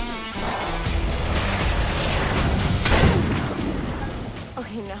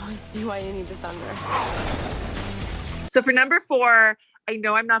 Okay, now I see why you need the thunder. So for number 4, I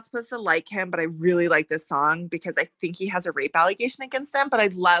know I'm not supposed to like him, but I really like this song because I think he has a rape allegation against him. But I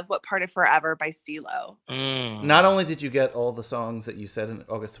love What Part of Forever by CeeLo. not only did you get all the songs that you said in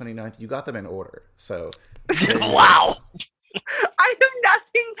August 29th, you got them in order. So Wow. I have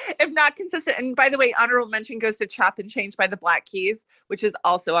nothing if not consistent. And by the way, honorable mention goes to Chop and Change by the Black Keys, which is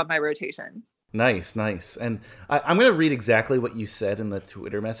also on my rotation. Nice. And I'm going to read exactly what you said in the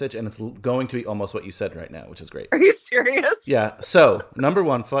Twitter message, and it's going to be almost what you said right now, which is great. Are you serious? Yeah. So, number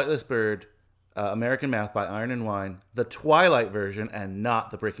 1, Flightless Bird, American Mouth by Iron and Wine, the Twilight version, and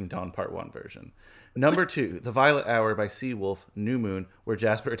not the Breaking Dawn Part 1 version. Number 2, The Violet Hour by Seawolf, New Moon, where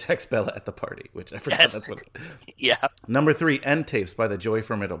Jasper attacks Bella at the party, which I forgot Yes. that's what. Yeah. Number 3, End Tapes by The Joy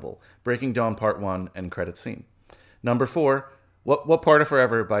Formidable, Breaking Dawn Part 1, and credit scene. Number 4, What Part of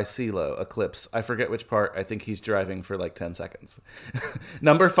Forever by CeeLo, Eclipse. I forget which part. I think he's driving for like 10 seconds.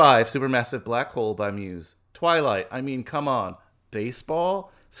 Number 5, Supermassive Black Hole by Muse. Twilight. I mean, come on.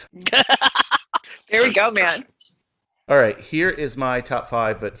 Baseball? There we go, man. All right, here is my top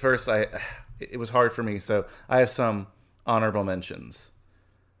 5, but first it was hard for me, so I have some honorable mentions.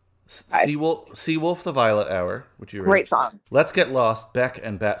 Seawolf, The Violet Hour, which you Great song. Let's Get Lost, Beck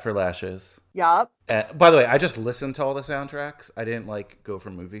and Bat for Lashes. Yup. By the way, I just listened to all the soundtracks. I didn't like go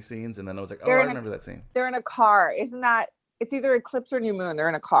for movie scenes, and then I was like, oh, I remember that scene. They're in a car. Isn't that? It's either Eclipse or New Moon. They're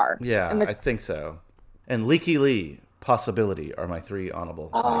in a car. Yeah, And I think so. And Leaky Lee, Possibility are my 3 honorable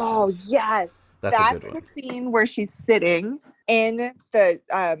Oh mentions. yes, That's a good one. the scene where she's sitting in the.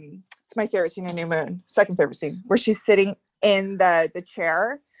 It's my favorite scene in New Moon. Second favorite scene where she's sitting in the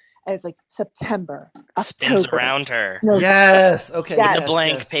chair, and it's like September. Spins October, around her. November. Yes, okay. Yes. The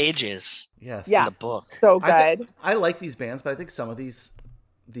blank yes. pages Yes. Yeah. in the book. So good. I like these bands, but I think some of these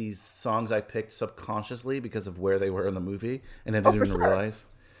songs I picked subconsciously because of where they were in the movie, and I didn't for even sure. realize.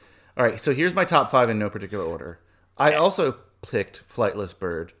 All right, so here's my top 5 in no particular order. I also picked Flightless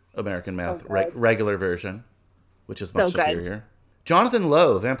Bird, American Mouth, good. regular version, which is much So good. superior. Jonathan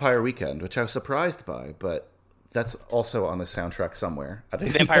Lowe, Vampire Weekend, which I was surprised by, but that's also on the soundtrack somewhere. I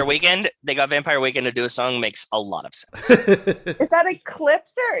didn't Vampire know. Weekend. They got Vampire Weekend to do a song. Makes a lot of sense. Is that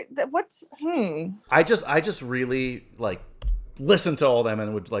Eclipse or what's? I just really like listen to all them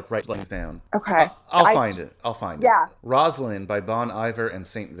and would like write things down. Okay. I'll find it. I'll find Yeah. it. Rosalind by Bon Iver and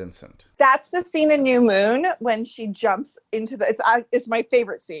St. Vincent. That's the scene in New Moon when she jumps into the. It's my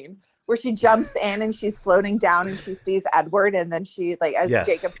favorite scene where she jumps in and she's floating down and she sees Edward, and then she like as Yes.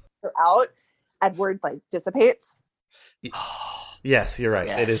 Jacob pulls her out, Edward like dissipates. Yes, you're right.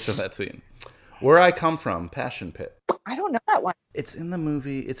 It is Yes. from that scene. Where I Come From, Passion Pit. I don't know that one. It's in the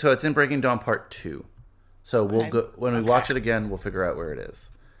movie. It's in Breaking Dawn Part 2. So we'll Okay. go when we watch it again, we'll figure out where it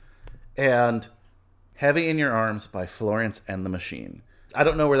is. And Heavy in Your Arms by Florence and the Machine. I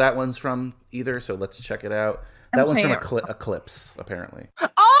don't know where that one's from either, so let's check it out. That one's from Eclipse, apparently.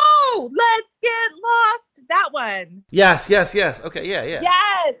 Oh, Let's Get Lost. That one. Yes. Okay, yeah.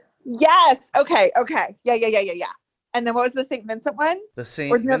 Yes. Okay. Yeah. And then what was the St. Vincent one? The St.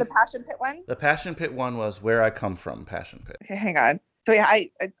 Or no, the Passion Pit one? The Passion Pit one was Where I Come From, Passion Pit. Okay, hang on. So yeah,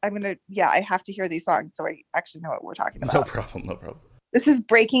 I'm gonna I have to hear these songs so I actually know what we're talking about. No problem. This is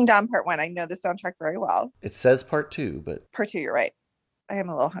Breaking Dawn Part 1. I know the soundtrack very well. It says Part 2, but Part 2, you're right. I am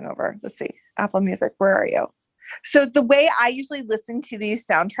a little hungover. Let's see. Apple Music, where are you? So the way I usually listen to these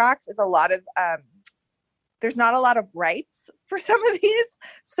soundtracks is a lot of there's not a lot of rights for some of these.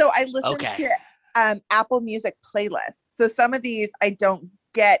 So I listen to Apple Music playlists. So some of these I don't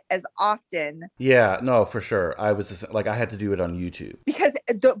get as often. yeah, no, for sure. I was just, like, I had to do it on YouTube. Because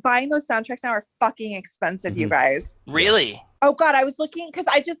buying those soundtracks now are fucking expensive, you guys. Really? Oh God, I was looking because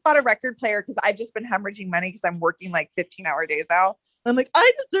I just bought a record player because I've just been hemorrhaging money because I'm working like 15-hour days now. I'm like,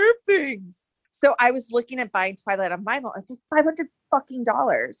 I deserve things. So I was looking at buying Twilight on vinyl. It's like $500 fucking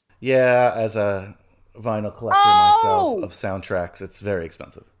dollars. Yeah, as a vinyl collector myself of soundtracks, it's very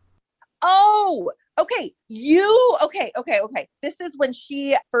expensive. Oh, okay. Okay. This is when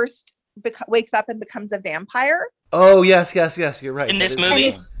she first wakes up and becomes a vampire. Oh, yes, you're right. In this That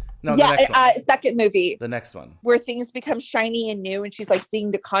is- movie? No, yeah, the next one. second movie. The next one. Where things become shiny and new and she's like seeing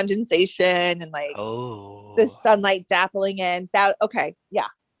the condensation and like the sunlight dappling in. That okay, yeah.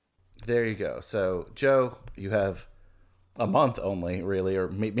 There you go. So, Joe, you have a month only, really, or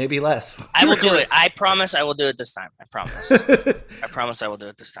maybe less. I will do it. I promise I will do it this time. I promise. I promise I will do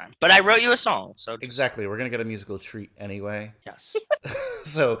it this time. But I wrote you a song, so Exactly. We're going to get a musical treat anyway. Yes.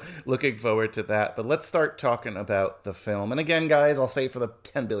 So, looking forward to that. But let's start talking about the film. And again, guys, I'll say for the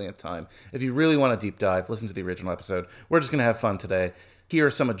 10 billionth time, if you really want a deep dive, listen to the original episode. We're just going to have fun today. Here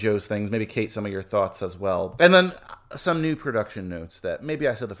are some of Joe's things, maybe Kate, some of your thoughts as well. And then some new production notes that maybe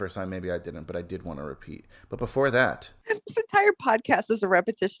I said the first time, maybe I didn't, but I did want to repeat. But before that... This entire podcast is a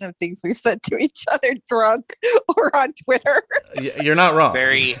repetition of things we've said to each other drunk or on Twitter. You're not wrong.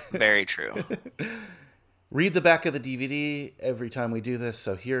 Very, very true. Read the back of the DVD every time we do this,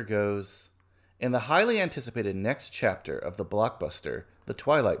 so here goes. In the highly anticipated next chapter of the blockbuster, The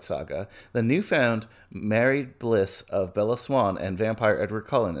Twilight Saga, the newfound married bliss of Bella Swan and vampire Edward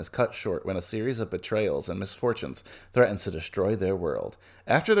Cullen is cut short when a series of betrayals and misfortunes threatens to destroy their world.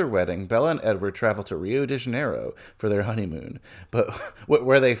 After their wedding, Bella and Edward travel to Rio de Janeiro for their honeymoon, but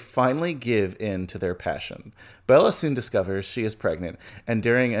where they finally give in to their passion. Bella soon discovers she is pregnant, and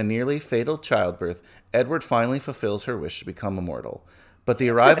during a nearly fatal childbirth, Edward finally fulfills her wish to become immortal. But the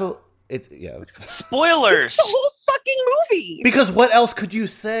arrival... Spoilers! The whole fucking movie! Because what else could you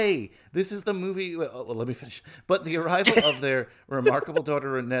say? This is the movie... Well, let me finish. But the arrival of their remarkable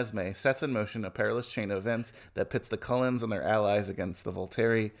daughter Renesmee sets in motion a perilous chain of events that pits the Cullens and their allies against the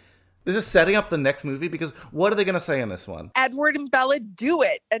Volturi. This is setting up the next movie, because what are they going to say in this one? Edward and Bella do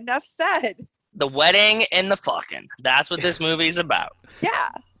it. Enough said. The wedding and the fucking. That's what this movie's about. Yeah.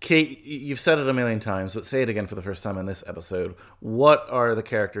 Kate, you've said it a million times, but say it again for the first time in this episode. What are the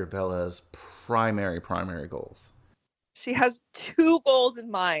character Bella's primary goals? She has two goals in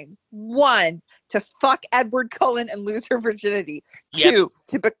mind. One, to fuck Edward Cullen and lose her virginity. Yep. Two,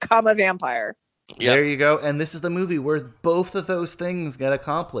 to become a vampire. Yep. There you go. And this is the movie where both of those things get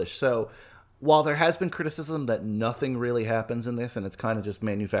accomplished. So while there has been criticism that nothing really happens in this and it's kind of just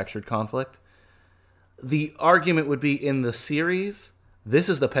manufactured conflict, the argument would be in the series, this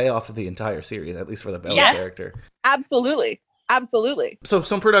is the payoff of the entire series, at least for the Bella character. Absolutely. So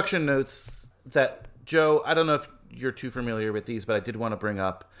some production notes that, Joe, I don't know if you're too familiar with these, but I did want to bring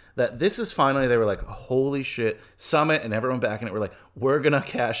up that this is finally, they were like, holy shit, Summit and everyone back in it were like, we're going to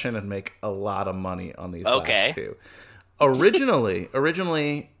cash in and make a lot of money on these last two. Originally,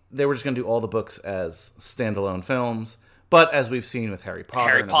 they were just going to do all the books as standalone films. But as we've seen with Harry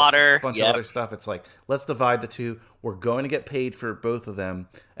Potter and a bunch of other stuff, it's like, let's divide the two. We're going to get paid for both of them.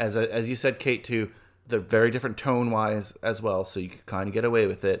 As you said, Kate, too, they're very different tone-wise as well, so you can kind of get away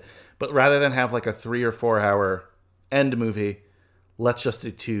with it. But rather than have like a 3 or 4 hour end movie, let's just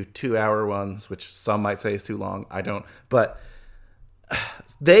do 2-hour ones, which some might say is too long. I don't. But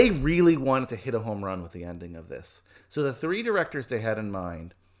they really wanted to hit a home run with the ending of this. So the 3 directors they had in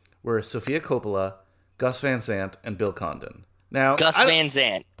mind were Sofia Coppola, Gus Van Sant, and Bill Condon. Now, Gus Van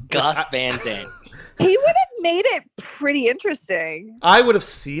Sant. Gus Van Sant. He would have made it pretty interesting. I would have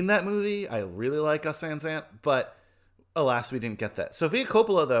seen that movie. I really like Gus Van Sant, but alas, we didn't get that. Sofia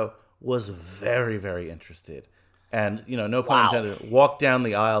Coppola, though, was very, very interested. And, no pun intended, walked down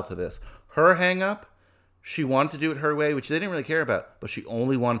the aisle to this. Her hang-up, she wanted to do it her way, which they didn't really care about, but she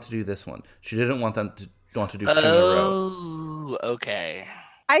only wanted to do this one. She didn't want them to do two in a row. Oh, okay.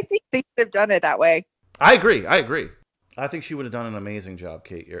 I think they should have done it that way. I agree. I think she would have done an amazing job,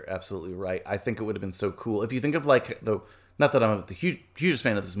 Kate. You're absolutely right. I think it would have been so cool. If you think of not that I'm the hugest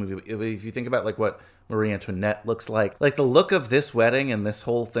fan of this movie, but if you think about what Marie Antoinette looks like the look of this wedding and this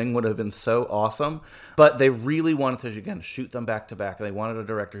whole thing would have been so awesome. But they really wanted to, again, shoot them back to back. And they wanted a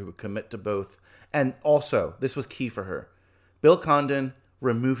director who would commit to both. And also, this was key for her. Bill Condon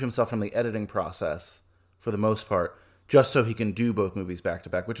removed himself from the editing process for the most part, just so he can do both movies back to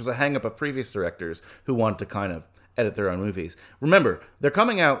back, which was a hang-up of previous directors who wanted to kind of edit their own movies. Remember, they're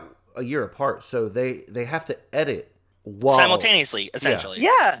coming out a year apart, so they have to edit simultaneously, essentially.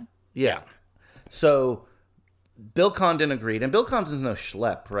 Yeah. So Bill Condon agreed, and Bill Condon's no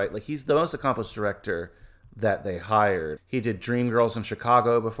schlep, right? He's the most accomplished director that they hired. He did Dreamgirls in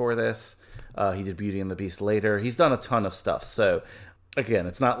Chicago before this. He did Beauty and the Beast later. He's done a ton of stuff. So again,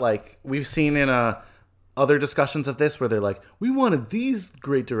 it's not like we've seen in other discussions of this where they're like, we wanted these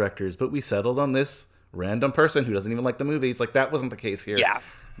great directors, but we settled on this random person who doesn't even like the movies. That wasn't the case here. Yeah.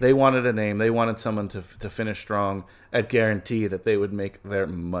 They wanted a name. They wanted someone to finish strong at guarantee that they would make their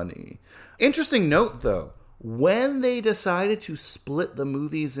money. Interesting note, though. When they decided to split the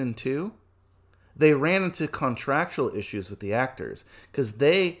movies in two, they ran into contractual issues with the actors. Because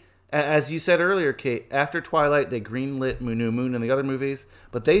they, as you said earlier, Kate, after Twilight, they greenlit New Moon and the other movies.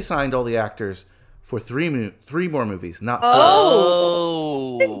 But they signed all the actors for three more movies, not four.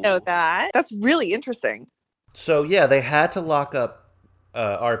 Oh, I didn't know that. That's really interesting. So, yeah, they had to lock up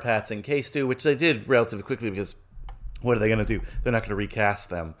R. Pats and K-Stu, which they did relatively quickly because what are they going to do? They're not going to recast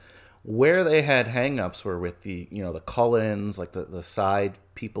them. Where they had hang-ups were with the Cullens, the side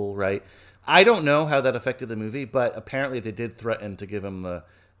people, right? I don't know how that affected the movie, but apparently they did threaten to give him the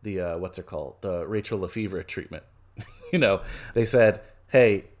what's it called? The Rachel Lefevre treatment. They said,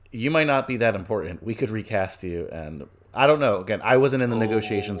 hey, you might not be that important. We could recast you. And I don't know. Again, I wasn't in the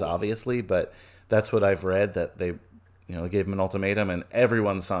negotiations, obviously, but that's what I've read, that they gave him an ultimatum and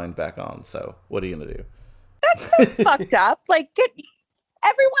everyone signed back on. So what are you going to do? That's so fucked up.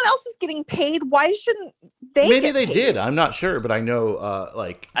 Everyone else is getting paid. Why shouldn't they? Maybe they did. I'm not sure, but I know,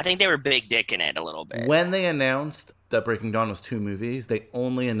 I think they were big dicking it a little bit. When they announced that Breaking Dawn was two movies, they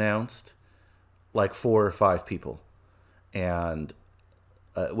only announced 4 or 5 people, and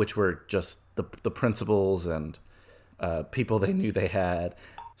which were just the principals and people they knew they had.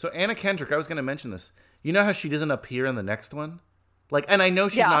 So Anna Kendrick, I was going to mention this. You know how she doesn't appear in the next one? And I know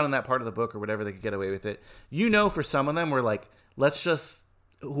she's not in that part of the book or whatever, they could get away with it. For some of them, we're let's just,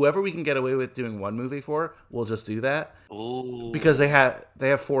 whoever we can get away with doing one movie for, we'll just do that. Ooh. Because they have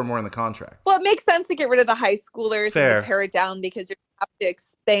 4 more in the contract. Well, it makes sense to get rid of the high schoolers Fair. and to pare it down because you have to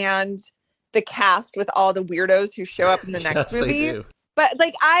expand the cast with all the weirdos who show up in the next movie. They do. But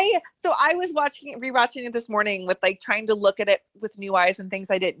I was rewatching it this morning with trying to look at it with new eyes and things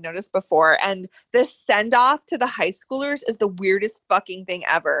I didn't notice before. And the send off to the high schoolers is the weirdest fucking thing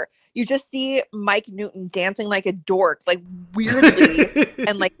ever. You just see Mike Newton dancing like a dork, weirdly,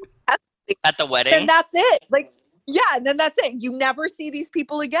 and at the wedding. And that's it. And then that's it. You never see these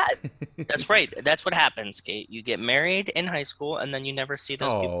people again. That's right. That's what happens, Kate. You get married in high school and then you never see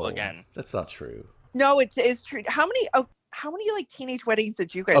those people again. That's not true. No, it is true. How many teenage weddings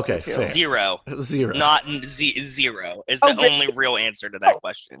did you guys go to? Fair. Zero. Not zero is Oh, the really? only real answer to that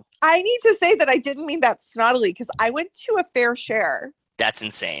question. I need to say that I didn't mean that snottily because I went to a fair share. That's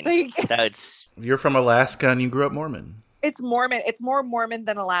insane. That's You're from Alaska and you grew up Mormon. It's Mormon. It's more Mormon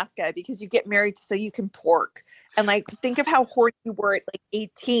than Alaska because you get married so you can pork. And think of how horny you were at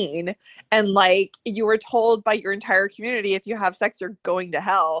 18 and you were told by your entire community if you have sex you're going to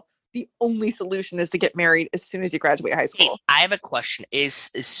hell. The only solution is to get married as soon as you graduate high school. Hey, I have a question.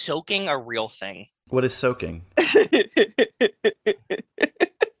 Is soaking a real thing? What is soaking?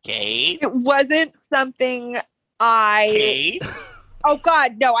 Kate? It wasn't something Kate? Oh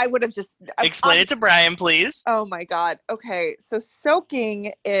God, no, I would have just Explain it to Brian, please. Oh my God. Okay. So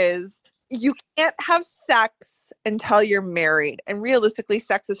soaking is you can't have sex until you're married. And realistically,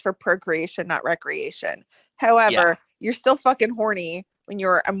 sex is for procreation, not recreation. However, you're still fucking horny when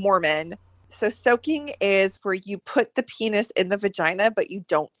you're a Mormon. So soaking is where you put the penis in the vagina, but you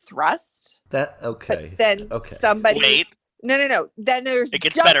don't thrust. Okay. But then somebody. Wait. No. Then there's It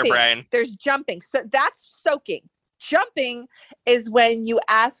gets jumping. better, Brian. There's jumping. So that's soaking. Jumping is when you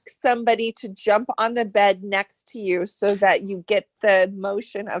ask somebody to jump on the bed next to you so that you get the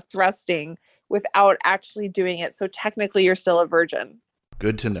motion of thrusting without actually doing it. So technically you're still a virgin.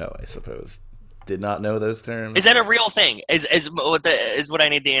 Good to know, I suppose. Did not know those terms. Is that a real thing? Is what I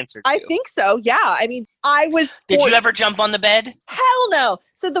need the answer to. I think so, yeah. I mean, I was... Did you ever jump on the bed? Hell no.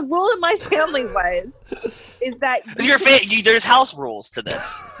 So the rule in my family is that... There's house rules to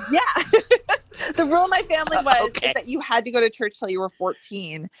this. Yeah. The rule in my family was is that you had to go to church till you were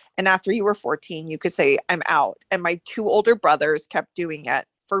 14. And after you were 14, you could say, I'm out. And my 2 older brothers kept doing it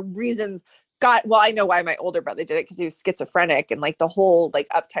for reasons... I know why my older brother did it, because he was schizophrenic, and like the whole like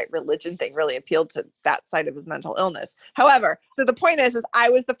uptight religion thing really appealed to that side of his mental illness. However, so the point is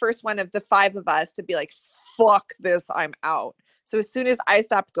I was the first one of the 5 of us to be like, fuck this, I'm out. So as soon as I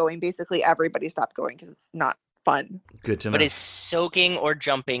stopped going, basically everybody stopped going because it's not fun. Good to know. But is soaking or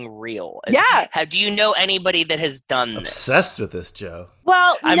jumping real? Yeah. Do you know anybody that has done this? Obsessed with this, Joe.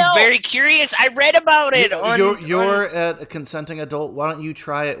 Well, I'm very curious. I read about it. You're a consenting adult. Why don't you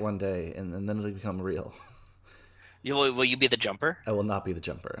try it one day, and then it'll become real? Will you be the jumper? I will not be the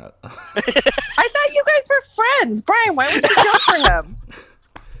jumper. I thought you guys were friends. Brian, why would you jump for him?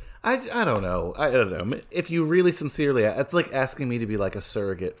 I don't know. I don't know. If you really sincerely, it's like asking me to be like a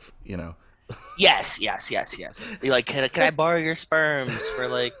surrogate, you know. Yes. You're like, can I borrow your sperms for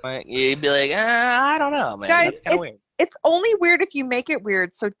like my? You'd be like, I don't know, man. Guys, that's kind of weird. It's only weird if you make it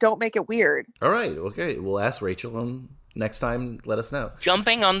weird, so don't make it weird. All right, okay. We'll ask Rachel, and next time, let us know.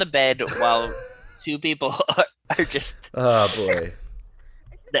 Jumping on the bed while 2 people are just. Oh boy.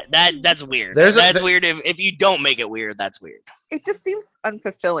 That's weird. That's weird. If you don't make it weird, that's weird. It just seems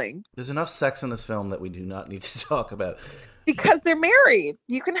unfulfilling. There's enough sex in this film that we do not need to talk about. Because they're married.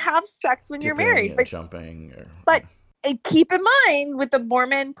 You can have sex when you're married. But jumping. But keep in mind, with the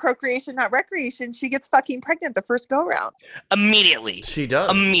Mormon procreation, not recreation, she gets fucking pregnant the first go round. Immediately. She does.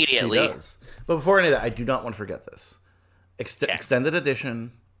 Immediately. She does. But before any of that, I do not want to forget this. Extended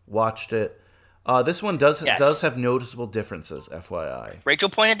edition. Watched it. This one does have noticeable differences, FYI. Rachel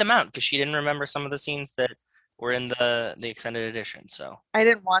pointed them out because she didn't remember some of the scenes that were in the extended edition. So I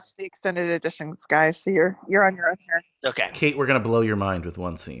didn't watch the extended editions, guys. So you're on your own here. Okay, Kate, we're gonna blow your mind with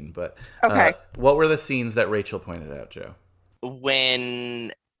one scene, but okay. What were the scenes that Rachel pointed out, Joe?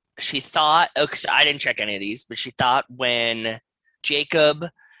 When she thought, because I didn't check any of these, but she thought when Jacob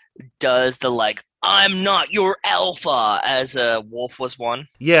does the like, I'm not your alpha, as a wolf was one.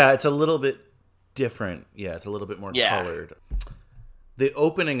 Yeah, it's a little bit different. Yeah, it's a little bit more colored. The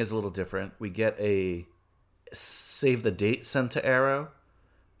opening is a little different. We get a save the date sent to Arrow,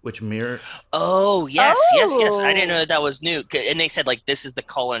 which mirror. Oh, yes. I didn't know that was new. And they said like this is the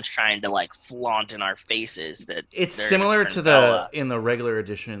Cullens trying to like flaunt in our faces that it's similar to in the regular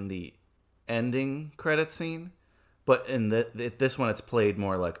edition the ending credit scene, but in this one it's played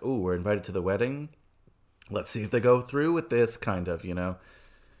more like, oh, we're invited to the wedding. Let's see if they go through with this, kind of, you know.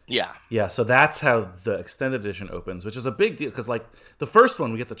 Yeah, so that's how the extended edition opens, which is a big deal because, like, the first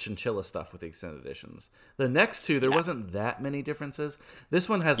one, we get the chinchilla stuff with the extended editions. The next 2, there wasn't that many differences. This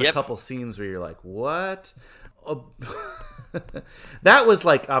one has a couple scenes where you're like, what? That was,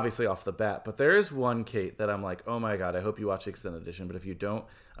 like, obviously off the bat, but there is one, Kate, that I'm like, oh my god, I hope you watch the extended edition, but if you don't,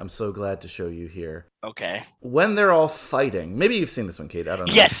 I'm so glad to show you here. Okay. When they're all fighting, maybe you've seen this one, Kate, I don't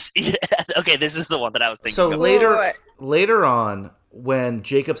know. Yes! Okay, this is the one that I was thinking so of. later on, when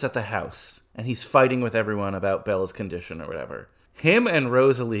Jacob's at the house and he's fighting with everyone about Bella's condition or whatever, him and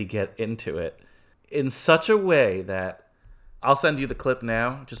Rosalie get into it in such a way that I'll send you the clip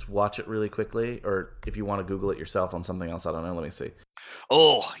now. Just watch it really quickly, or if you want to Google it yourself on something else, I don't know. Let me see.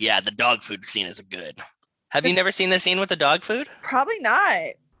 Oh, yeah, the dog food scene is good. Have you never seen the scene with the dog food? Probably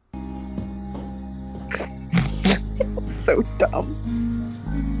not. So dumb.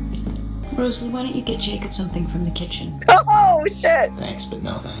 Rosalie, why don't you get Jacob something from the kitchen? Oh, shit! Thanks, but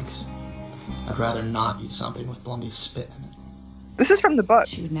no thanks. I'd rather not eat something with Blondie's spit in it. This is from the book.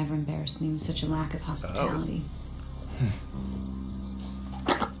 She would never embarrass me with such a lack of hospitality.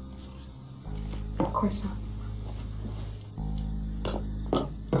 Of course not.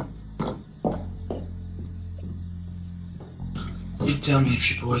 You'd tell me if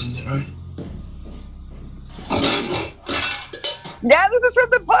she poisoned it, right? Yeah, this is from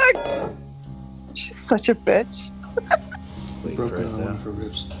the books! She's such a bitch. Wait for it now. For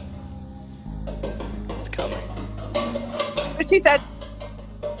ribs. It's coming. What she said.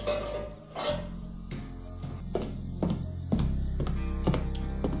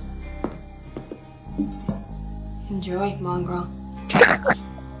 Enjoy, mongrel.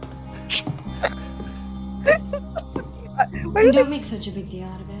 You don't make such a big deal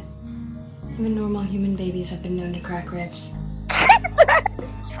out of it. Even normal human babies have been known to crack ribs.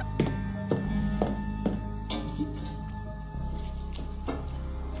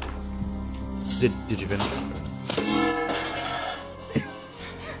 Did you finish?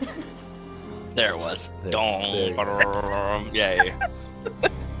 There it was. There you go. Yay.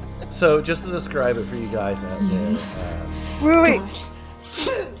 So just to describe it for you guys out there. Wait.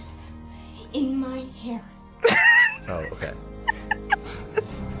 Food in my hair. Oh, okay.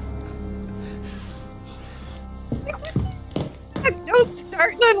 Don't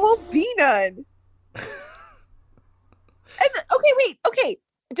start none, won't be none. Okay.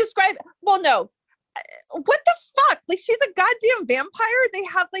 Describe. Well, no. What the fuck? Like, she's a goddamn vampire. They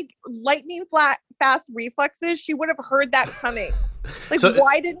have like lightning fast reflexes. She would have heard that coming. Like, So-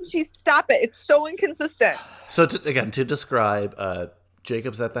 why didn't she stop it? It's so inconsistent. So to describe,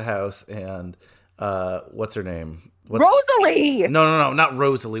 Jacob's at the house and what's her name? Rosalie. No, not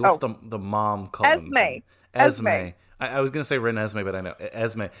Rosalie. What's the mom called? Esme. I was gonna say Renesmee, but I know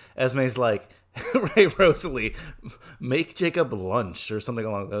Esme. Esme's like, Ray Rosalie, make Jacob lunch or something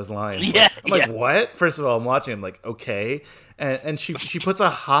along those lines. Yeah, I'm like, what? First of all, I'm watching. I'm like, okay, and she puts a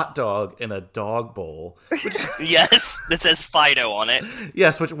hot dog in a dog bowl. Which, Yes, that says Fido on it.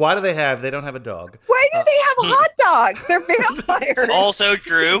 yes. Which why do they have? They don't have a dog. Why do they have hot dogs? They're vampires. Also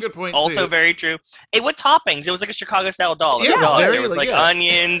true. That's a good point, Also too. very true. It with toppings. It was like a Chicago style dog. Yeah, Dog. very, There was like, like yeah.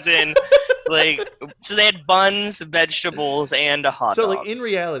 onions and like so they had buns, vegetables, and a hot So, dog. like, in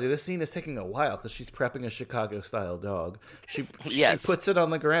reality, this scene is taking a while because she's prepping a Chicago-style dog. She puts it on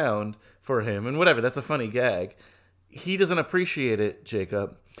the ground for him, and whatever. That's a funny gag. He doesn't appreciate it,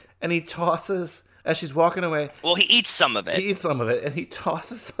 Jacob, and he tosses as she's walking away. Well, he eats some of it. He eats some of it, and he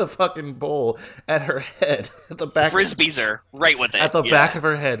tosses the fucking bowl at her head, at the back. Frisbees her right with it. At the Yeah. back of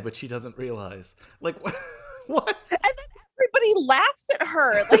her head, which she doesn't realize. Like, what? And then everybody laughs at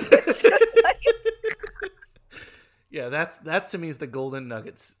her. Like, it's just like Yeah, that to me is the golden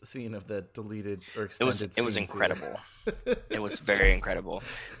nuggets scene of the deleted or extended. It was scenes here. incredible. It was very incredible.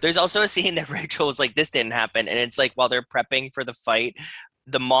 There's also a scene that Rachel was like, "This didn't happen," and it's like while they're prepping for the fight,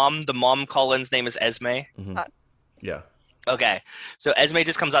 the mom Colin's name is Esme. Mm-hmm. Yeah. Okay, so Esme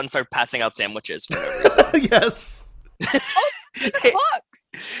just comes out and starts passing out sandwiches for no reason. Yes.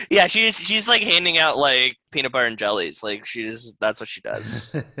 Yeah, she's like handing out like peanut butter and jellies. Like that's what she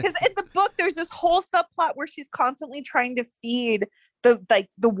does. Because in the book, there's this whole subplot where she's constantly trying to feed the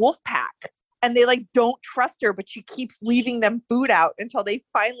wolf pack, and they like don't trust her, but she keeps leaving them food out until they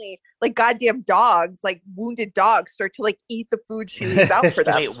finally, like goddamn dogs, like wounded dogs, start to like eat the food she leaves out for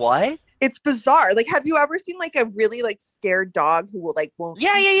them. Wait, what? It's bizarre. Like, have you ever seen like a really like scared dog who will like won't?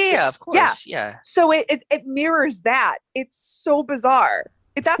 Yeah, of course. Yeah. So it mirrors that. It's so bizarre.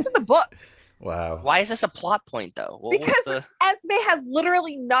 That's in the book. Wow. Why is this a plot point though? What was Because Esme has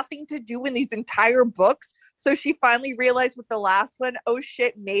literally nothing to do in these entire books. So she finally realized with the last one, oh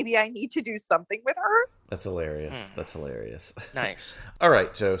shit, maybe I need to do something with her. That's hilarious. That's hilarious. Nice. All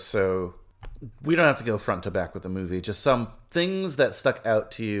right, Joe. So we don't have to go front to back with the movie. Just some things that stuck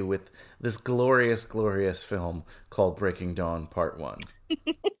out to you with this glorious, glorious film called Breaking Dawn Part 1.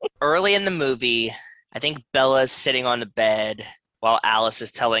 Early in the movie, I think Bella's sitting on the bed while Alice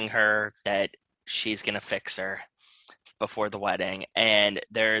is telling her that she's going to fix her before the wedding. And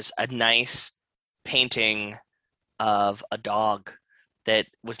there's a nice painting of a dog that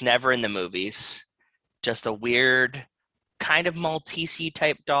was never in the movies. Just a weird kind of Maltese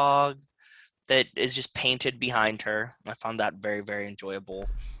type dog that is just painted behind her. I found that very, very enjoyable.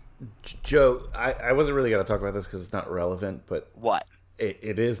 Joe, I wasn't really going to talk about this because it's not relevant, but what?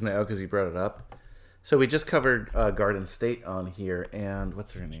 It is now because you brought it up. So we just covered Garden State on here, and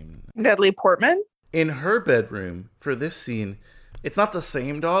what's her name? Natalie Portman. In her bedroom for this scene, it's not the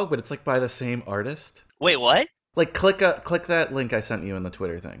same dog, but it's like by the same artist. Wait, what? Like click that link I sent you in the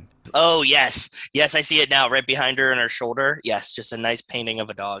Twitter thing. Oh yes, I see it now, right behind her and her shoulder. Yes, just a nice painting of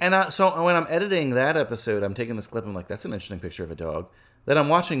a dog. And so when I'm editing that episode, I'm taking this clip. I'm like, that's an interesting picture of a dog. Then I'm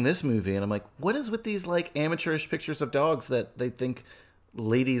watching this movie, and I'm like, what is with these like amateurish pictures of dogs that they think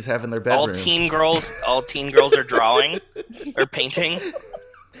ladies have in their bedroom? All teen girls are drawing or painting.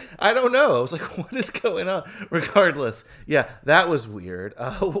 I don't know. I was like, what is going on? Regardless, yeah, that was weird.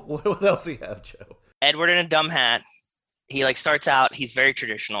 What else do you have, Joe? Edward in a dumb hat. He like starts out. He's very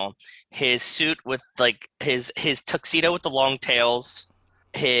traditional. His suit with like his tuxedo with the long tails.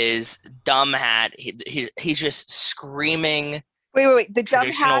 His dumb hat. He's just screaming. Wait. The dumb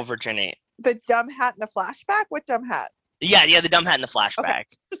traditional hat. Virginia. The dumb hat in the flashback. What dumb hat? Yeah, the dumb hat in the flashback.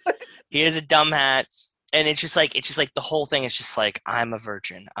 Okay. He has a dumb hat. And it's just like the whole thing is just like, I'm a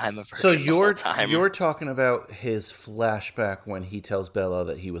virgin. I'm a virgin. So the whole time. you're talking about his flashback when he tells Bella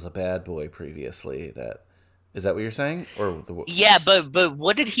that he was a bad boy previously. Is that what you're saying? Or yeah, but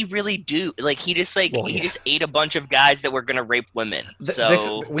what did he really do? Like he just just ate a bunch of guys that were gonna rape women.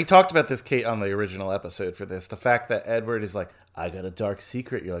 We talked about this, Kate, on the original episode for this. The fact that Edward is like, I got a dark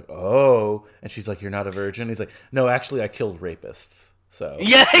secret. You're like, oh, and she's like, you're not a virgin. He's like, no, actually, I killed rapists. So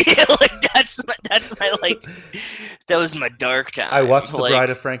yeah, like that's my like, that was my dark time. I watched The Bride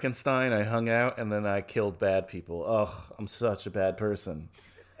of Frankenstein. I hung out, and then I killed bad people. Ugh, I'm such a bad person.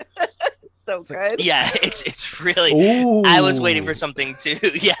 So good. Yeah, it's really. Ooh. I was waiting for something too.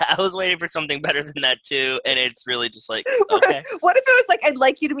 Yeah, I was waiting for something better than that too, and it's really just like, okay. What if it was like, I'd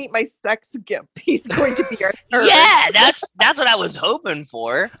like you to meet my sex gimp? He's going to be your third. Yeah, that's what I was hoping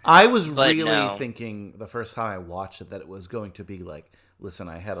for. I was really thinking the first time I watched it that it was going to be like, listen,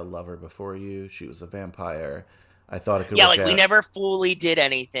 I had a lover before you. She was a vampire. I thought it could. Yeah, work like we out. never fully did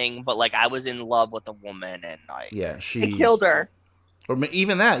anything, but like I was in love with a woman, and like I killed her. Or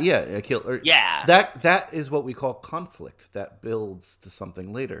even that, yeah, I killed her. Yeah, that is what we call conflict. That builds to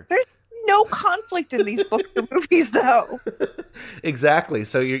something later. There's no conflict in these books or movies, though. Exactly.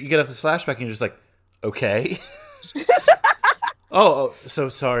 So you get off this flashback, and you're just like, okay. So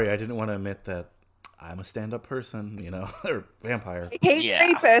sorry. I didn't want to admit that I'm a stand-up person, or vampire. I hate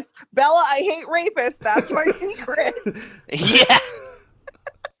rapists. Bella, I hate rapists. That's my secret. Yeah.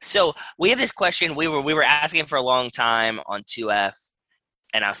 So we have this question we were asking for a long time on 2F,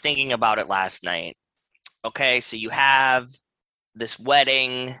 and I was thinking about it last night. Okay, so you have this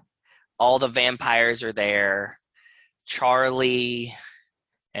wedding, all the vampires are there, Charlie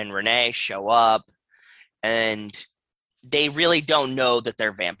and Renee show up, and they really don't know that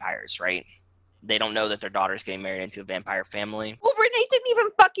they're vampires, right? They don't know that their daughter's getting married into a vampire family. Well, Renee didn't even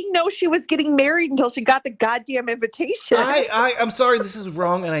fucking know she was getting married until she got the goddamn invitation. I'm sorry, this is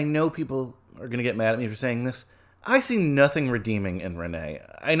wrong, and I know people are going to get mad at me for saying this. I see nothing redeeming in Renee.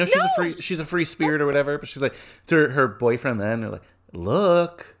 I know she's a free spirit or whatever, but she's like, to her boyfriend then, they're like,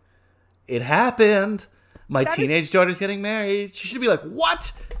 look, it happened. My teenage daughter's getting married. She should be like,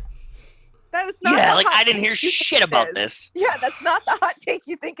 what? That is not I didn't hear shit about this. Yeah, that's not the hot take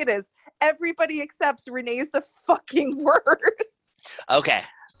you think it is. Everybody accepts Renee's the fucking worst. Okay.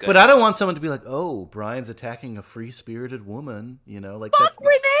 Good. But I don't want someone to be like, oh, Brian's attacking a free-spirited woman, Fuck that's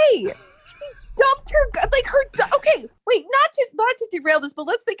Renee! She dumped her, like her, okay, wait, not to derail this, but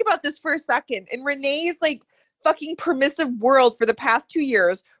let's think about this for a second. In Renee's, like, fucking permissive world for the past 2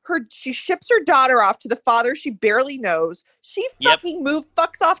 years, she ships her daughter off to the father she barely knows. She fucking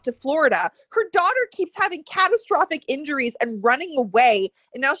fucks off to Florida. Her daughter keeps having catastrophic injuries and running away,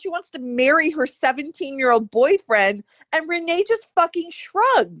 and now she wants to marry her 17-year-old boyfriend, and Renee just fucking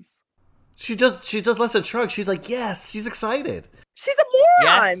shrugs. She does less than shrug. She's like, yes, she's excited. She's a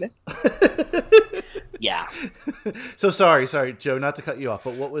moron. Yeah. So sorry, Joe, not to cut you off,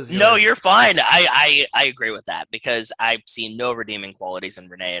 but what was your... No, you're fine. I agree with that because I've seen no redeeming qualities in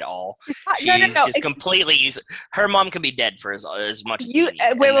Renee at all. She's just completely useless. Her mom could be dead for as much as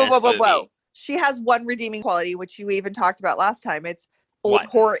whoa. She has one redeeming quality, which you even talked about last time. It's old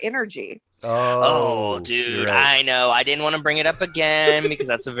horror energy. Oh, dude, right. I know. I didn't want to bring it up again because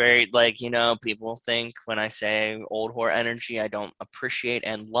that's a very, people think when I say old whore energy, I don't appreciate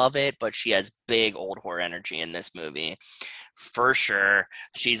and love it, but she has big old whore energy in this movie. For sure.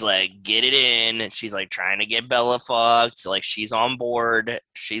 She's like, get it in. She's like trying to get Bella fucked. Like, she's on board.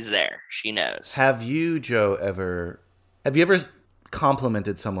 She's there. She knows. Have you, Joe, ever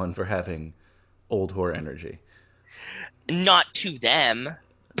complimented someone for having old whore energy? Not to them.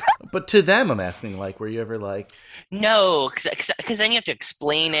 But to them, I'm asking, were you ever like... No, because then you have to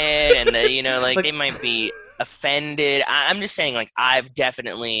explain it, and they might be offended. I'm just saying, I've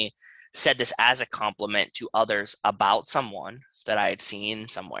definitely said this as a compliment to others about someone that I had seen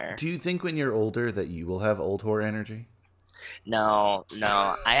somewhere. Do you think when you're older that you will have old whore energy? No.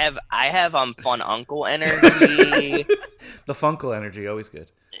 I have fun uncle energy. The funkle energy, always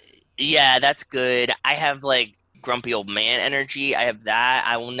good. Yeah, that's good. I have, grumpy old man energy. I have that.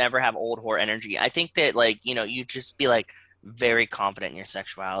 I will never have old whore energy. I think that you just be very confident in your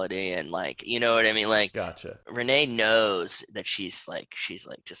sexuality and you know what I mean? Gotcha. Renee knows that she's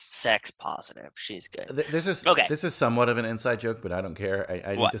just sex positive. She's good. This is somewhat of an inside joke, but I don't care.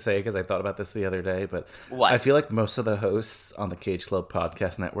 I need to say it because I thought about this the other day, but what? I feel like most of the hosts on the Cage Club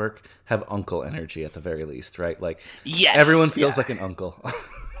podcast network have uncle energy at the very least, right? Yes, everyone feels like an uncle.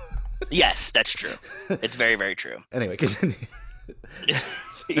 Yes, that's true. It's very, very true. Anyway, continue.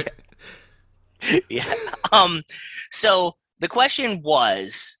 Yeah. So the question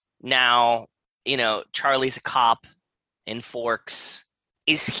was, now Charlie's a cop in Forks.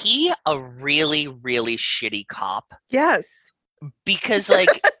 Is he a really, really shitty cop? Yes. Because, like,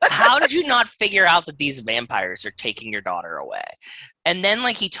 how did you not figure out that these vampires are taking your daughter away? And then,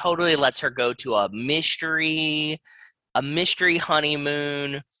 like, he totally lets her go to a mystery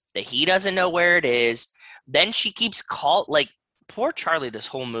honeymoon that he doesn't know where it is. Then she keeps poor Charlie this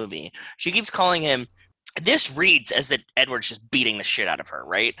whole movie. She keeps calling him. This reads as that Edward's just beating the shit out of her,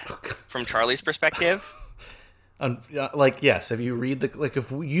 right? From Charlie's perspective. Yes, if you read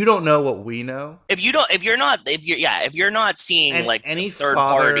if you don't know what we know, if you're not seeing any third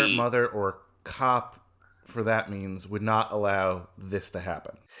father, party, mother, or cop for that means would not allow this to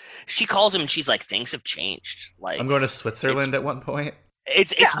happen. She calls him and she's like, things have changed. Like, I'm going to Switzerland at one point.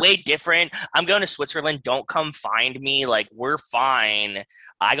 It's way different. I'm going to Switzerland. Don't come find me. Like, we're fine.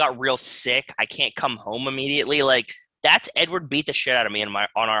 I got real sick. I can't come home immediately. Like, that's Edward beat the shit out of me on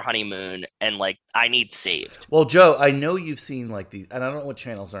our honeymoon, and like I need saved. Well, Joe, I know you've seen like these, and I don't know what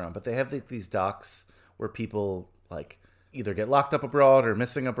channels they're on, but they have these docs where people like either get locked up abroad or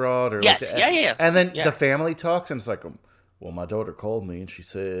missing abroad, or yes, yeah. And then the family talks, and it's like, well, my daughter called me and she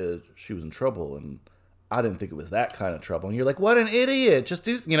said she was in trouble, and I didn't think it was that kind of trouble. And you're like, what an idiot! Just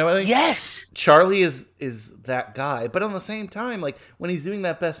do, I think yes. Charlie is that guy, but on the same time, like when he's doing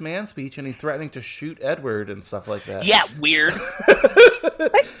that best man speech and he's threatening to shoot Edward and stuff like that. Yeah, weird.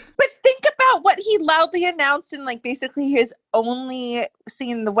 but think about what he loudly announced in like basically his only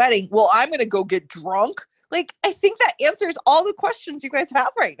scene in the wedding. Well, I'm gonna go get drunk. Like, I think that answers all the questions you guys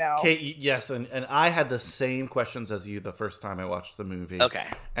have right now. Kate, yes, and I had the same questions as you the first time I watched the movie. Okay.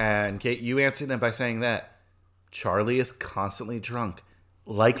 And Kate, you answered them by saying that Charlie is constantly drunk,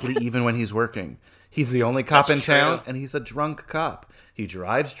 likely even when he's working. He's the only cop in town, and he's a drunk cop. He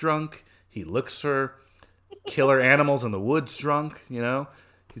drives drunk. He looks for killer animals in the woods drunk,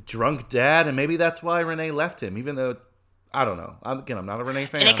 He's drunk dad, and maybe that's why Renee left him, even though... I don't know. I'm not a Renee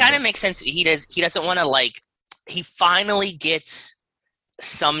fan. And it kind of makes sense. He doesn't want to he finally gets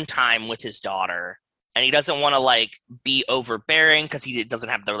some time with his daughter, and he doesn't want to be overbearing because he doesn't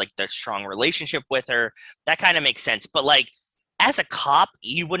have the strong relationship with her. That kind of makes sense. But as a cop,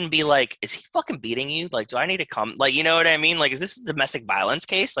 you wouldn't be like, is he fucking beating you? Do I need to come? You know what I mean? Is this a domestic violence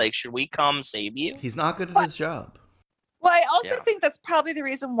case? Should we come save you? He's not good at his job. Well, I also think that's probably the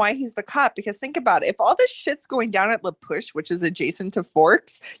reason why he's the cop, because think about it. If all this shit's going down at La Push, which is adjacent to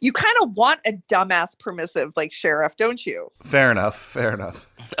Forks, you kind of want a dumbass permissive sheriff, don't you? Fair enough.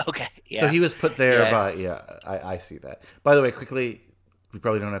 Okay. Yeah. So he was put there by, I see that. By the way, quickly, we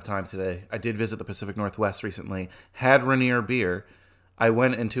probably don't have time today. I did visit the Pacific Northwest recently, had Rainier beer. I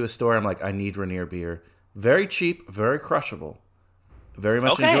went into a store, I'm like, I need Rainier beer. Very cheap, very crushable. Very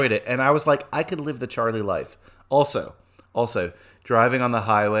much enjoyed it. And I was like, I could live the Charlie life. Also, driving on the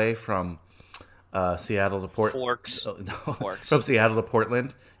highway from Seattle to Forks. From Seattle to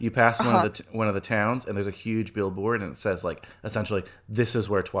Portland, you pass one of the towns, and there's a huge billboard, and it says essentially, this is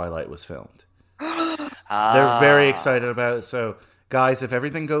where Twilight was filmed. They're very excited about it. So, guys, if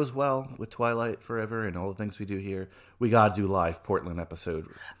everything goes well with Twilight Forever and all the things we do here, we gotta do live Portland episode.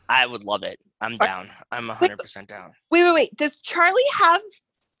 I would love it. I'm down. I'm 100% down. Wait. Does Charlie have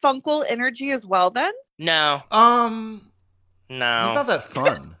Funkle energy as well? Then no. No. He's not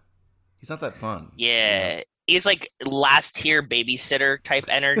that fun. Yeah. He's last tier babysitter type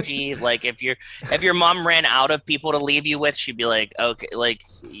energy. If your mom ran out of people to leave you with, she'd be like, okay,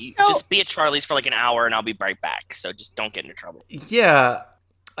 just be at Charlie's for an hour and I'll be right back. So just don't get into trouble. Yeah.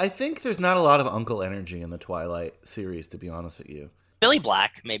 I think there's not a lot of uncle energy in the Twilight series, to be honest with you. Billy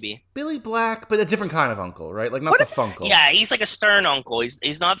Black, maybe. Billy Black, but a different kind of uncle, right? Not the Funkle. Yeah, he's a stern uncle.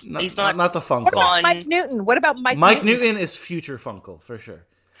 He's not the Funkle. What about Mike Newton? What about Mike Newton? Mike Newton is future Funkle, for sure.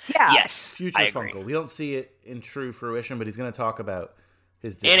 Yeah. Yes. Future Funkle. We don't see it in true fruition, but he's going to talk about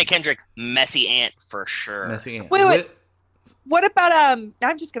his... Anna Kendrick, messy aunt, for sure. Messy aunt. Wait. What about,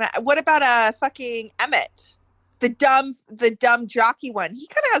 what about fucking Emmett? The dumb jockey one. He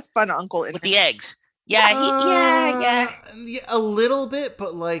kind of has fun uncle in with the eggs. Yeah, yeah, a little bit,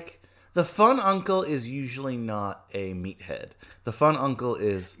 but the fun uncle is usually not a meathead. The fun uncle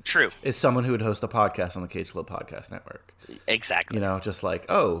is someone who would host a podcast on the Cage Club Podcast Network. Exactly. Just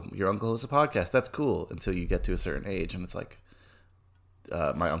oh, your uncle hosts a podcast. That's cool until you get to a certain age, and it's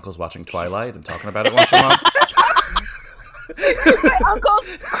my uncle's watching Twilight and talking about it once a month. My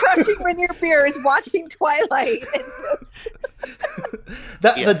uncle's crushing Rainier beers, watching Twilight.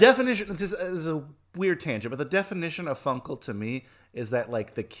 The definition, this is a weird tangent, but the definition of Funkle to me is that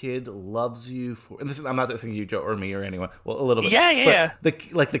the kid loves you for, and I'm not saying you, Joe, or me, or anyone. Well, a little bit. Yeah. The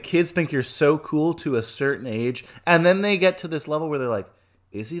kids think you're so cool to a certain age, and then they get to this level where they're like,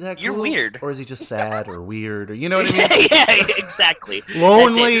 is he that You're cool? weird. Or is he just sad or weird? Or you know what I mean? Yeah, exactly.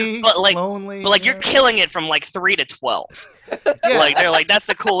 Lonely. But like, lonely. you're killing it from like 3 to 12. Yeah. Like they're like, that's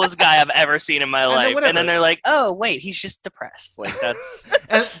the coolest guy I've ever seen in my life. whatever. And then they're like, oh wait, he's just depressed. Like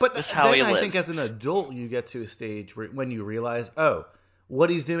but that's how then he I lives. think as an adult you get to a stage when you realize, oh, what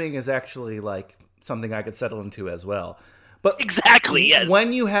he's doing is actually like something I could settle into as well. But exactly, yes.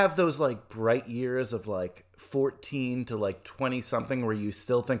 When you have those like bright years of like 14 to like 20 something where you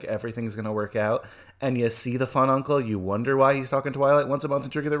still think everything's going to work out and you see the fun uncle, you wonder why he's talking Twilight once a month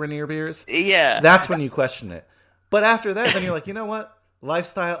and drinking the Rainier beers. Yeah. That's when you question it. But after that, then you're like, you know what?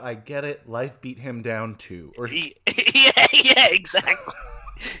 Lifestyle, I get it. Life beat him down too. Or yeah, exactly.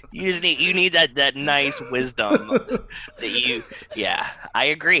 You just need that nice wisdom I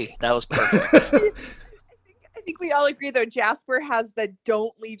agree. That was perfect. I think we all agree, though, Jasper has the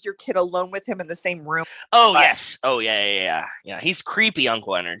don't leave your kid alone with him in the same room. Oh, yes. Oh, yeah. He's creepy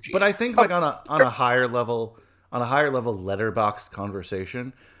uncle energy. But I think like on a higher level, letterboxed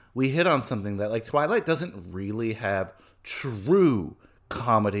conversation, we hit on something that like Twilight doesn't really have true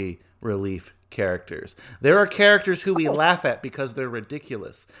comedy relief characters. There are characters who we laugh at because they're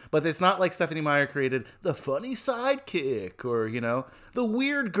ridiculous, but it's not like Stephenie Meyer created the funny sidekick or, you know, the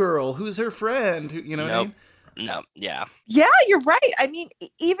weird girl who's her friend, you know what I mean? No, yeah. Yeah, you're right. I mean,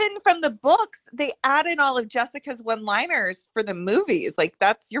 even from the books, they add in all of Jessica's one-liners for the movies. Like,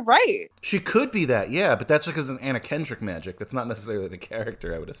 you're right. She could be that, yeah, but that's because it's Anna Kendrick magic. That's not necessarily the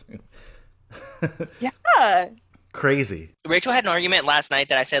character, I would assume. Yeah. Crazy. Rachel had an argument last night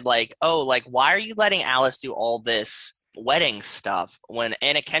that I said, like, oh, like, why are you letting Alice do all this wedding stuff when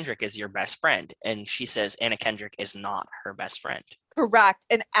Anna Kendrick is your best friend? And she says Anna Kendrick is not her best friend. Correct.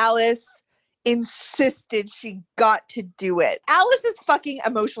 And Alice insisted she got to do it. Alice is fucking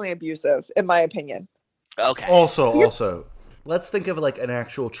emotionally abusive, in my opinion. Okay. Also, let's think of like an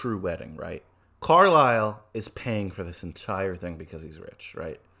actual true wedding, right? Carlisle is paying for this entire thing because he's rich,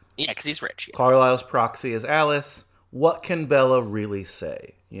 right? Yeah, because he's rich. Yeah. Carlisle's proxy is Alice. What can Bella really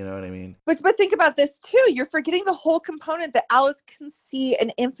say? You know what I mean? But think about this too. You're forgetting the whole component that Alice can see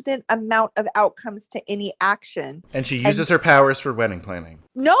an infinite amount of outcomes to any action. And she uses her powers for wedding planning.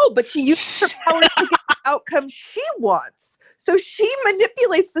 No, but she uses her powers to get the outcome she wants. So she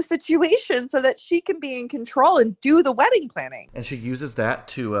manipulates the situation so that she can be in control and do the wedding planning. And she uses that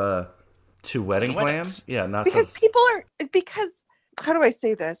to wedding plans? Yeah, not because how do I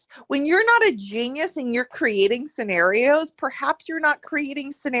say this? When you're not a genius and you're creating scenarios, perhaps you're not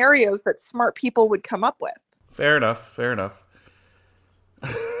creating scenarios that smart people would come up with. Fair enough.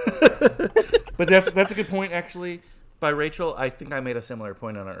 But that's a good point, actually, by Rachel. I think I made a similar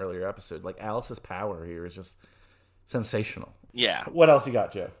point on an earlier episode. Like, Alice's power here is just sensational. Yeah. What else you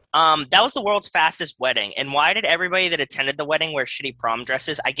got, Joe? That was the world's fastest wedding. And why did everybody that attended the wedding wear shitty prom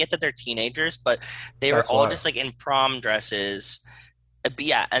dresses? I get that they're teenagers, but that's all just like in prom dresses.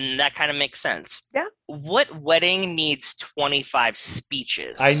 Yeah, and that kind of makes sense. Yeah. What wedding needs 25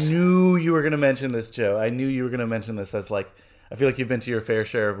 speeches? I knew you were going to mention this, Joe. I knew you were going to mention this as like, I feel like you've been to your fair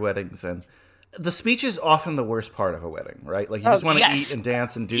share of weddings, and the speech is often the worst part of a wedding, right? Like, you just want to eat and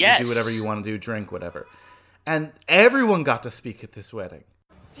dance and do whatever you want to do, drink, whatever. And everyone got to speak at this wedding.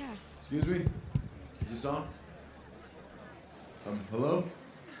 Yeah. Excuse me? Is this on? Hello?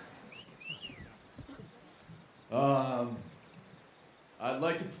 I'd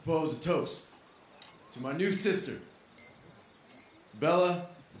like to propose a toast to my new sister. Bella,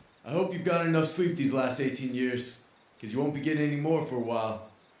 I hope you've gotten enough sleep these last 18 years, because you won't be getting any more for a while.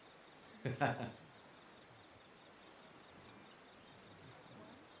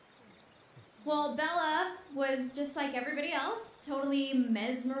 Well, Bella was just like everybody else, totally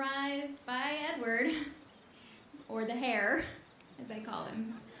mesmerized by Edward, or the hair, as I call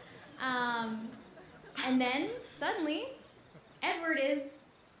him. And then, suddenly, Edward is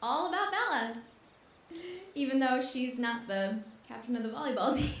all about Bella, even though she's not the captain of the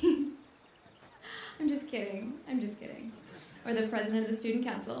volleyball team. I'm just kidding. Or the president of the student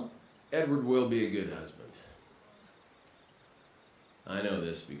council. Edward will be a good husband. I know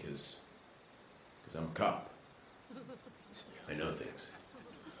this because I'm a cop. I know things.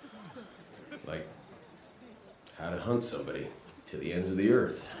 Like how to hunt somebody to the ends of the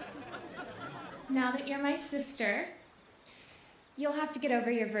earth. Now that you're my sister, you'll have to get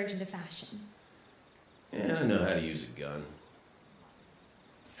over your aversion to fashion. And I know how to use a gun.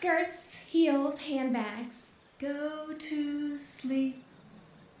 Skirts, heels, handbags. Go to sleep,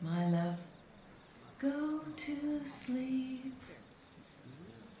 my love. Go to sleep.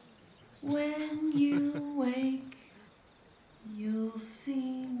 When you wake, you'll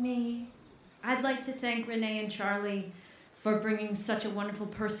see me. I'd like to thank Renee and Charlie for bringing such a wonderful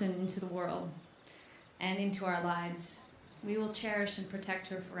person into the world and into our lives. We will cherish and protect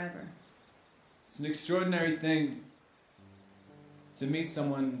her forever. It's an extraordinary thing to meet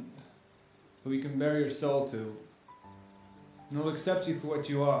someone who you can bare your soul to, and who'll accept you for what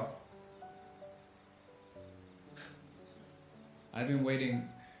you are. I've been waiting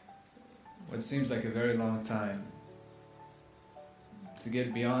what seems like a very long time to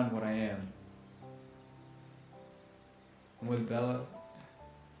get beyond what I am. And with Bella,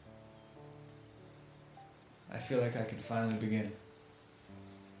 I feel like I can finally begin.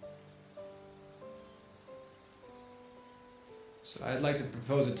 So I'd like to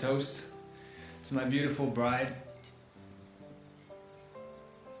propose a toast to my beautiful bride.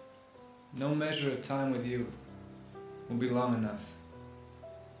 No measure of time with you will be long enough.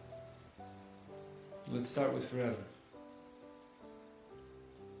 Let's start with forever.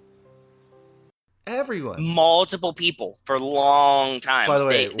 Everyone. Multiple people for long times. By the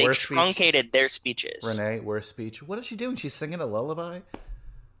way, they truncated their speeches. Renee, worst speech. What is she doing? She's singing a lullaby?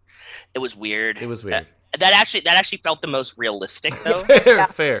 It was weird. It was weird. That actually felt the most realistic, though.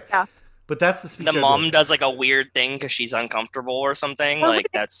 Fair. Yeah. But that's the speech. The mom does like a weird thing because she's uncomfortable or something. Well, like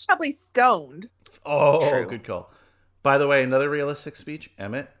that's probably stoned. Oh, True. Good call. By the way, another realistic speech,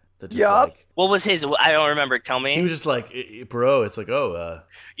 Emmett. That just like, what was his? I don't remember. Tell me. He was just like, bro, it's like,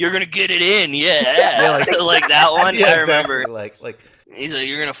 you're gonna get it in, yeah, like that one. Yeah, I exactly. remember. Like he's like,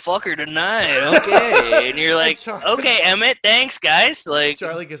 you're gonna fuck her tonight, okay? And you're like, okay, Emmett, thanks, guys. Like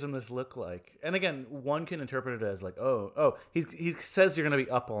Charlie gives him this look, like, and again, one can interpret it as like, he says you're gonna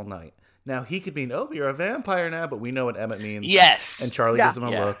be up all night. Now he could mean, you're a vampire now, but we know what Emmett means. Yes. And Charlie gives him a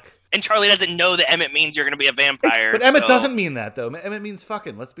look. And Charlie doesn't know that Emmett means you're going to be a vampire. But Emmett doesn't mean that, though. Emmett means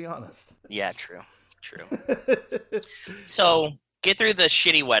fucking, let's be honest. Yeah, true. So, get through the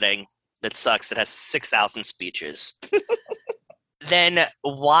shitty wedding that sucks, that has 6,000 speeches. Then,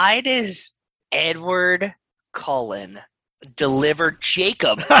 why does Edward Cullen deliver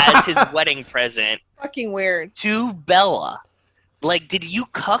Jacob as his wedding present? Fucking weird. To Bella. Like, did you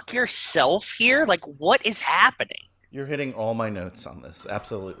cuck yourself here? Like, what is happening? You're hitting all my notes on this.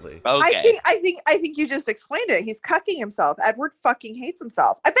 Absolutely. Okay. I think you just explained it. He's cucking himself. Edward fucking hates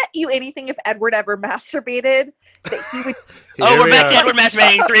himself. I bet you anything if Edward ever masturbated that he would. We're back to Edward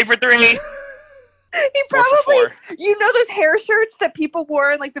masturbating. 3 for 3. He probably, you know, those hair shirts that people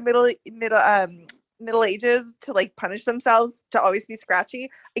wore in like the Middle Ages to like punish themselves to always be scratchy.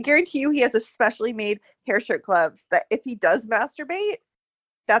 I guarantee you, he has a specially made hair shirt gloves that if he does masturbate,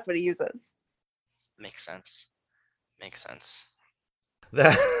 that's what he uses. Makes sense.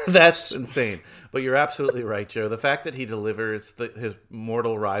 That's insane. But you're absolutely right, Joe. The fact that he delivers his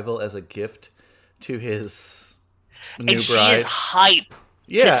mortal rival as a gift to his new bride. She is hype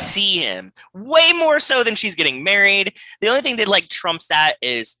to see him. Way more so than she's getting married. The only thing that like trumps that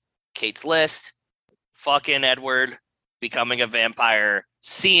is Kate's list, fucking Edward, becoming a vampire,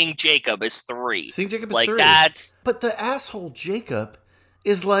 seeing Jacob as 3. Seeing Jacob as like 3. That's... But the asshole Jacob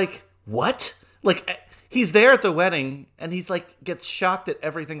is like, what? Like... He's there at the wedding, and he's like gets shocked at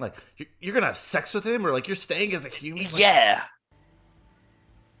everything. Like, you're gonna have sex with him, or like you're staying as a human. Like, yeah.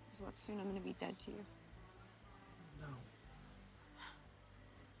 So what? Soon I'm gonna be dead to you. No.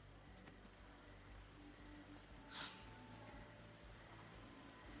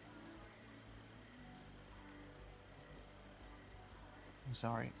 I'm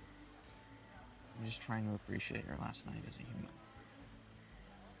sorry. I'm just trying to appreciate your last night as a human.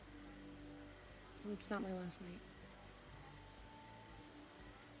 Well, it's not my last night.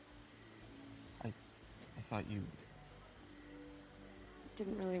 I thought you...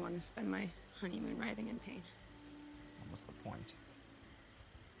 Didn't really want to spend my honeymoon writhing in pain. What was the point?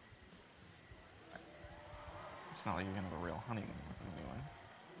 It's not like you're gonna have a real honeymoon with him anyway.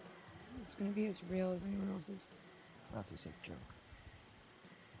 It's gonna be as real as anyone else's. That's a sick joke.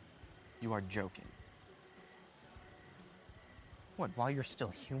 You are joking. What, while you're still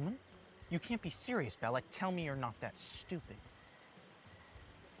human? You can't be serious, Bella. Tell me you're not that stupid.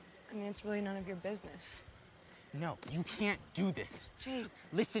 I mean, it's really none of your business. No, you can't do this. Jake.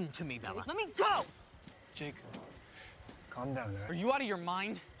 Listen to me, Bella. Let me go! Jake, calm down, all right? Are you out of your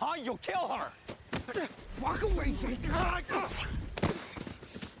mind? Huh? You'll kill her! Walk away, Jake!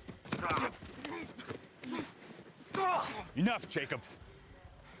 Enough, Jacob.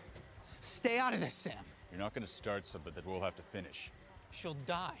 Stay out of this, Sam. You're not going to start something that we'll have to finish. She'll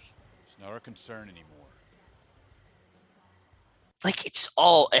die. It's not our concern anymore. Like, it's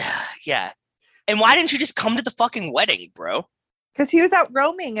all... yeah. And why didn't you just come to the fucking wedding, bro? Because he was out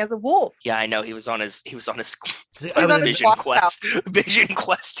roaming as a wolf. Yeah, I know. He was on his on Vision Quest. Vision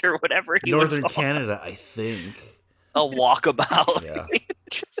Quest or whatever he was Northern on. Canada, I think. a walkabout. Yeah.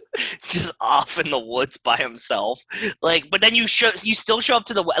 just off in the woods by himself. Like, but then you still show up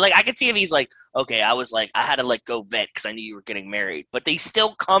to the like. I could see if he's like, okay, I had to like go vet because I knew you were getting married, but they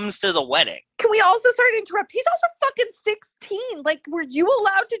still comes to the wedding. Can we also start to interrupt? He's also fucking 16. Like, were you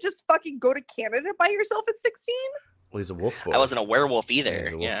allowed to just fucking go to Canada by yourself at 16? Well, he's a wolf boy. I wasn't a werewolf either.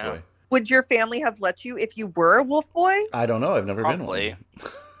 He's a wolf boy. Would your family have let you if you were a wolf boy? I don't know. I've never Probably.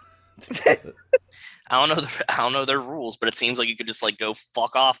 been one. I don't know their rules, but it seems like you could just like go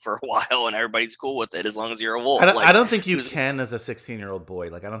fuck off for a while and everybody's cool with it as long as you're a wolf. I don't think you can as a 16-year-old boy.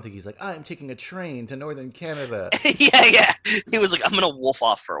 Like, I don't think he's like, I'm taking a train to northern Canada. yeah. He was like, I'm gonna wolf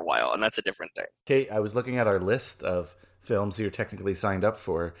off for a while, and that's a different thing. Kate, I was looking at our list of films you're technically signed up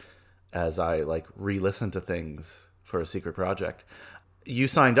for as I like re-listen to things for a secret project. You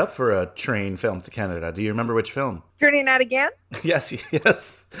signed up for a train film to Canada. Do you remember which film? Journey Not Again? Yes.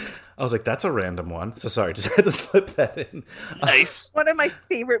 I was like, that's a random one. So sorry, just had to slip that in. Nice. One of my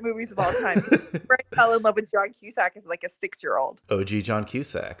favorite movies of all time. I fell in love with John Cusack as like a 6-year-old. OG John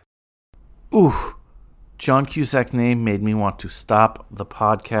Cusack. Ooh. John Cusack's name made me want to stop the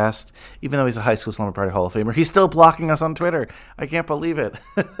podcast. Even though he's a High School Slumber Party Hall of Famer, he's still blocking us on Twitter. I can't believe it.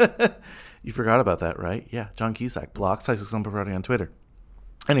 You forgot about that, right? Yeah, John Cusack blocks High School Slumber Party on Twitter.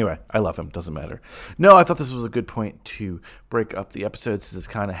 Anyway, I love him. Doesn't matter. No, I thought this was a good point to break up the episodes since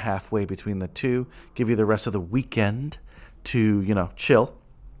it's kind of halfway between the two. Give you the rest of the weekend to, chill.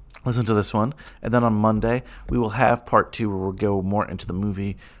 Listen to this one. And then on Monday, we will have part 2 where we'll go more into the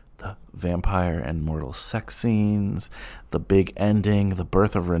movie, the vampire and mortal sex scenes, the big ending, the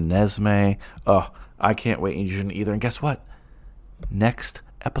birth of Renesmee. Oh, I can't wait. And you shouldn't either. And guess what? Next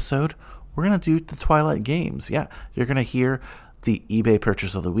episode, we're going to do the Twilight games. Yeah, you're going to hear the eBay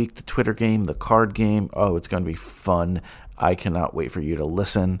purchase of the week, the Twitter game, the card game. Oh, it's going to be fun. I cannot wait for you to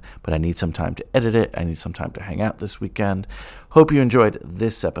listen, but I need some time to edit it. I need some time to hang out this weekend. Hope you enjoyed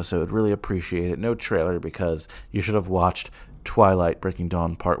this episode. Really appreciate it. No trailer because you should have watched Twilight Breaking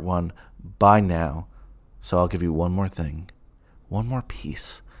Dawn Part 1 by now. So I'll give you one more thing, one more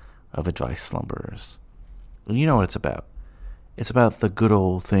piece of advice, slumberers. And you know what it's about. It's about the good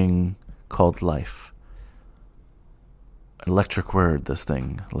old thing called life. Electric word, this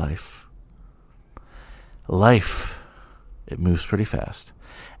thing, life. Life, it moves pretty fast.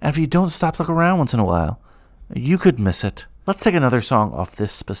 And if you don't stop to look around once in a while, you could miss it. Let's take another song off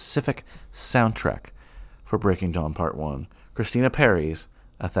this specific soundtrack for Breaking Dawn Part 1. Christina Perri's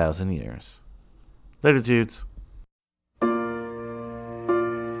 1,000 Years. Later, dudes.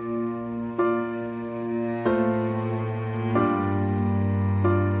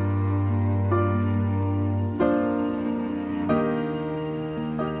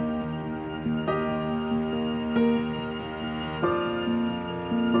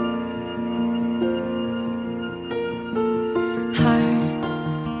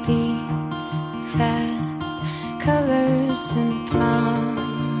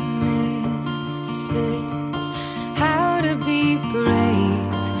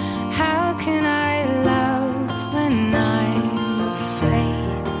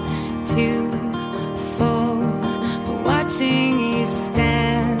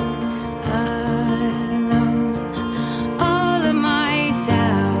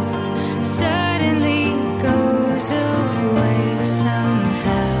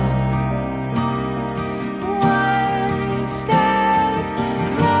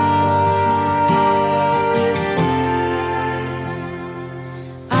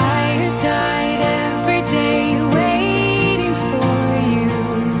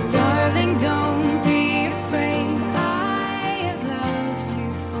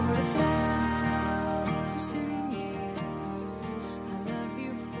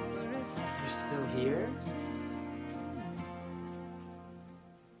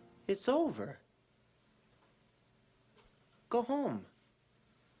 It's over. Go home.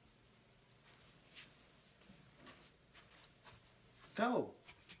 Go.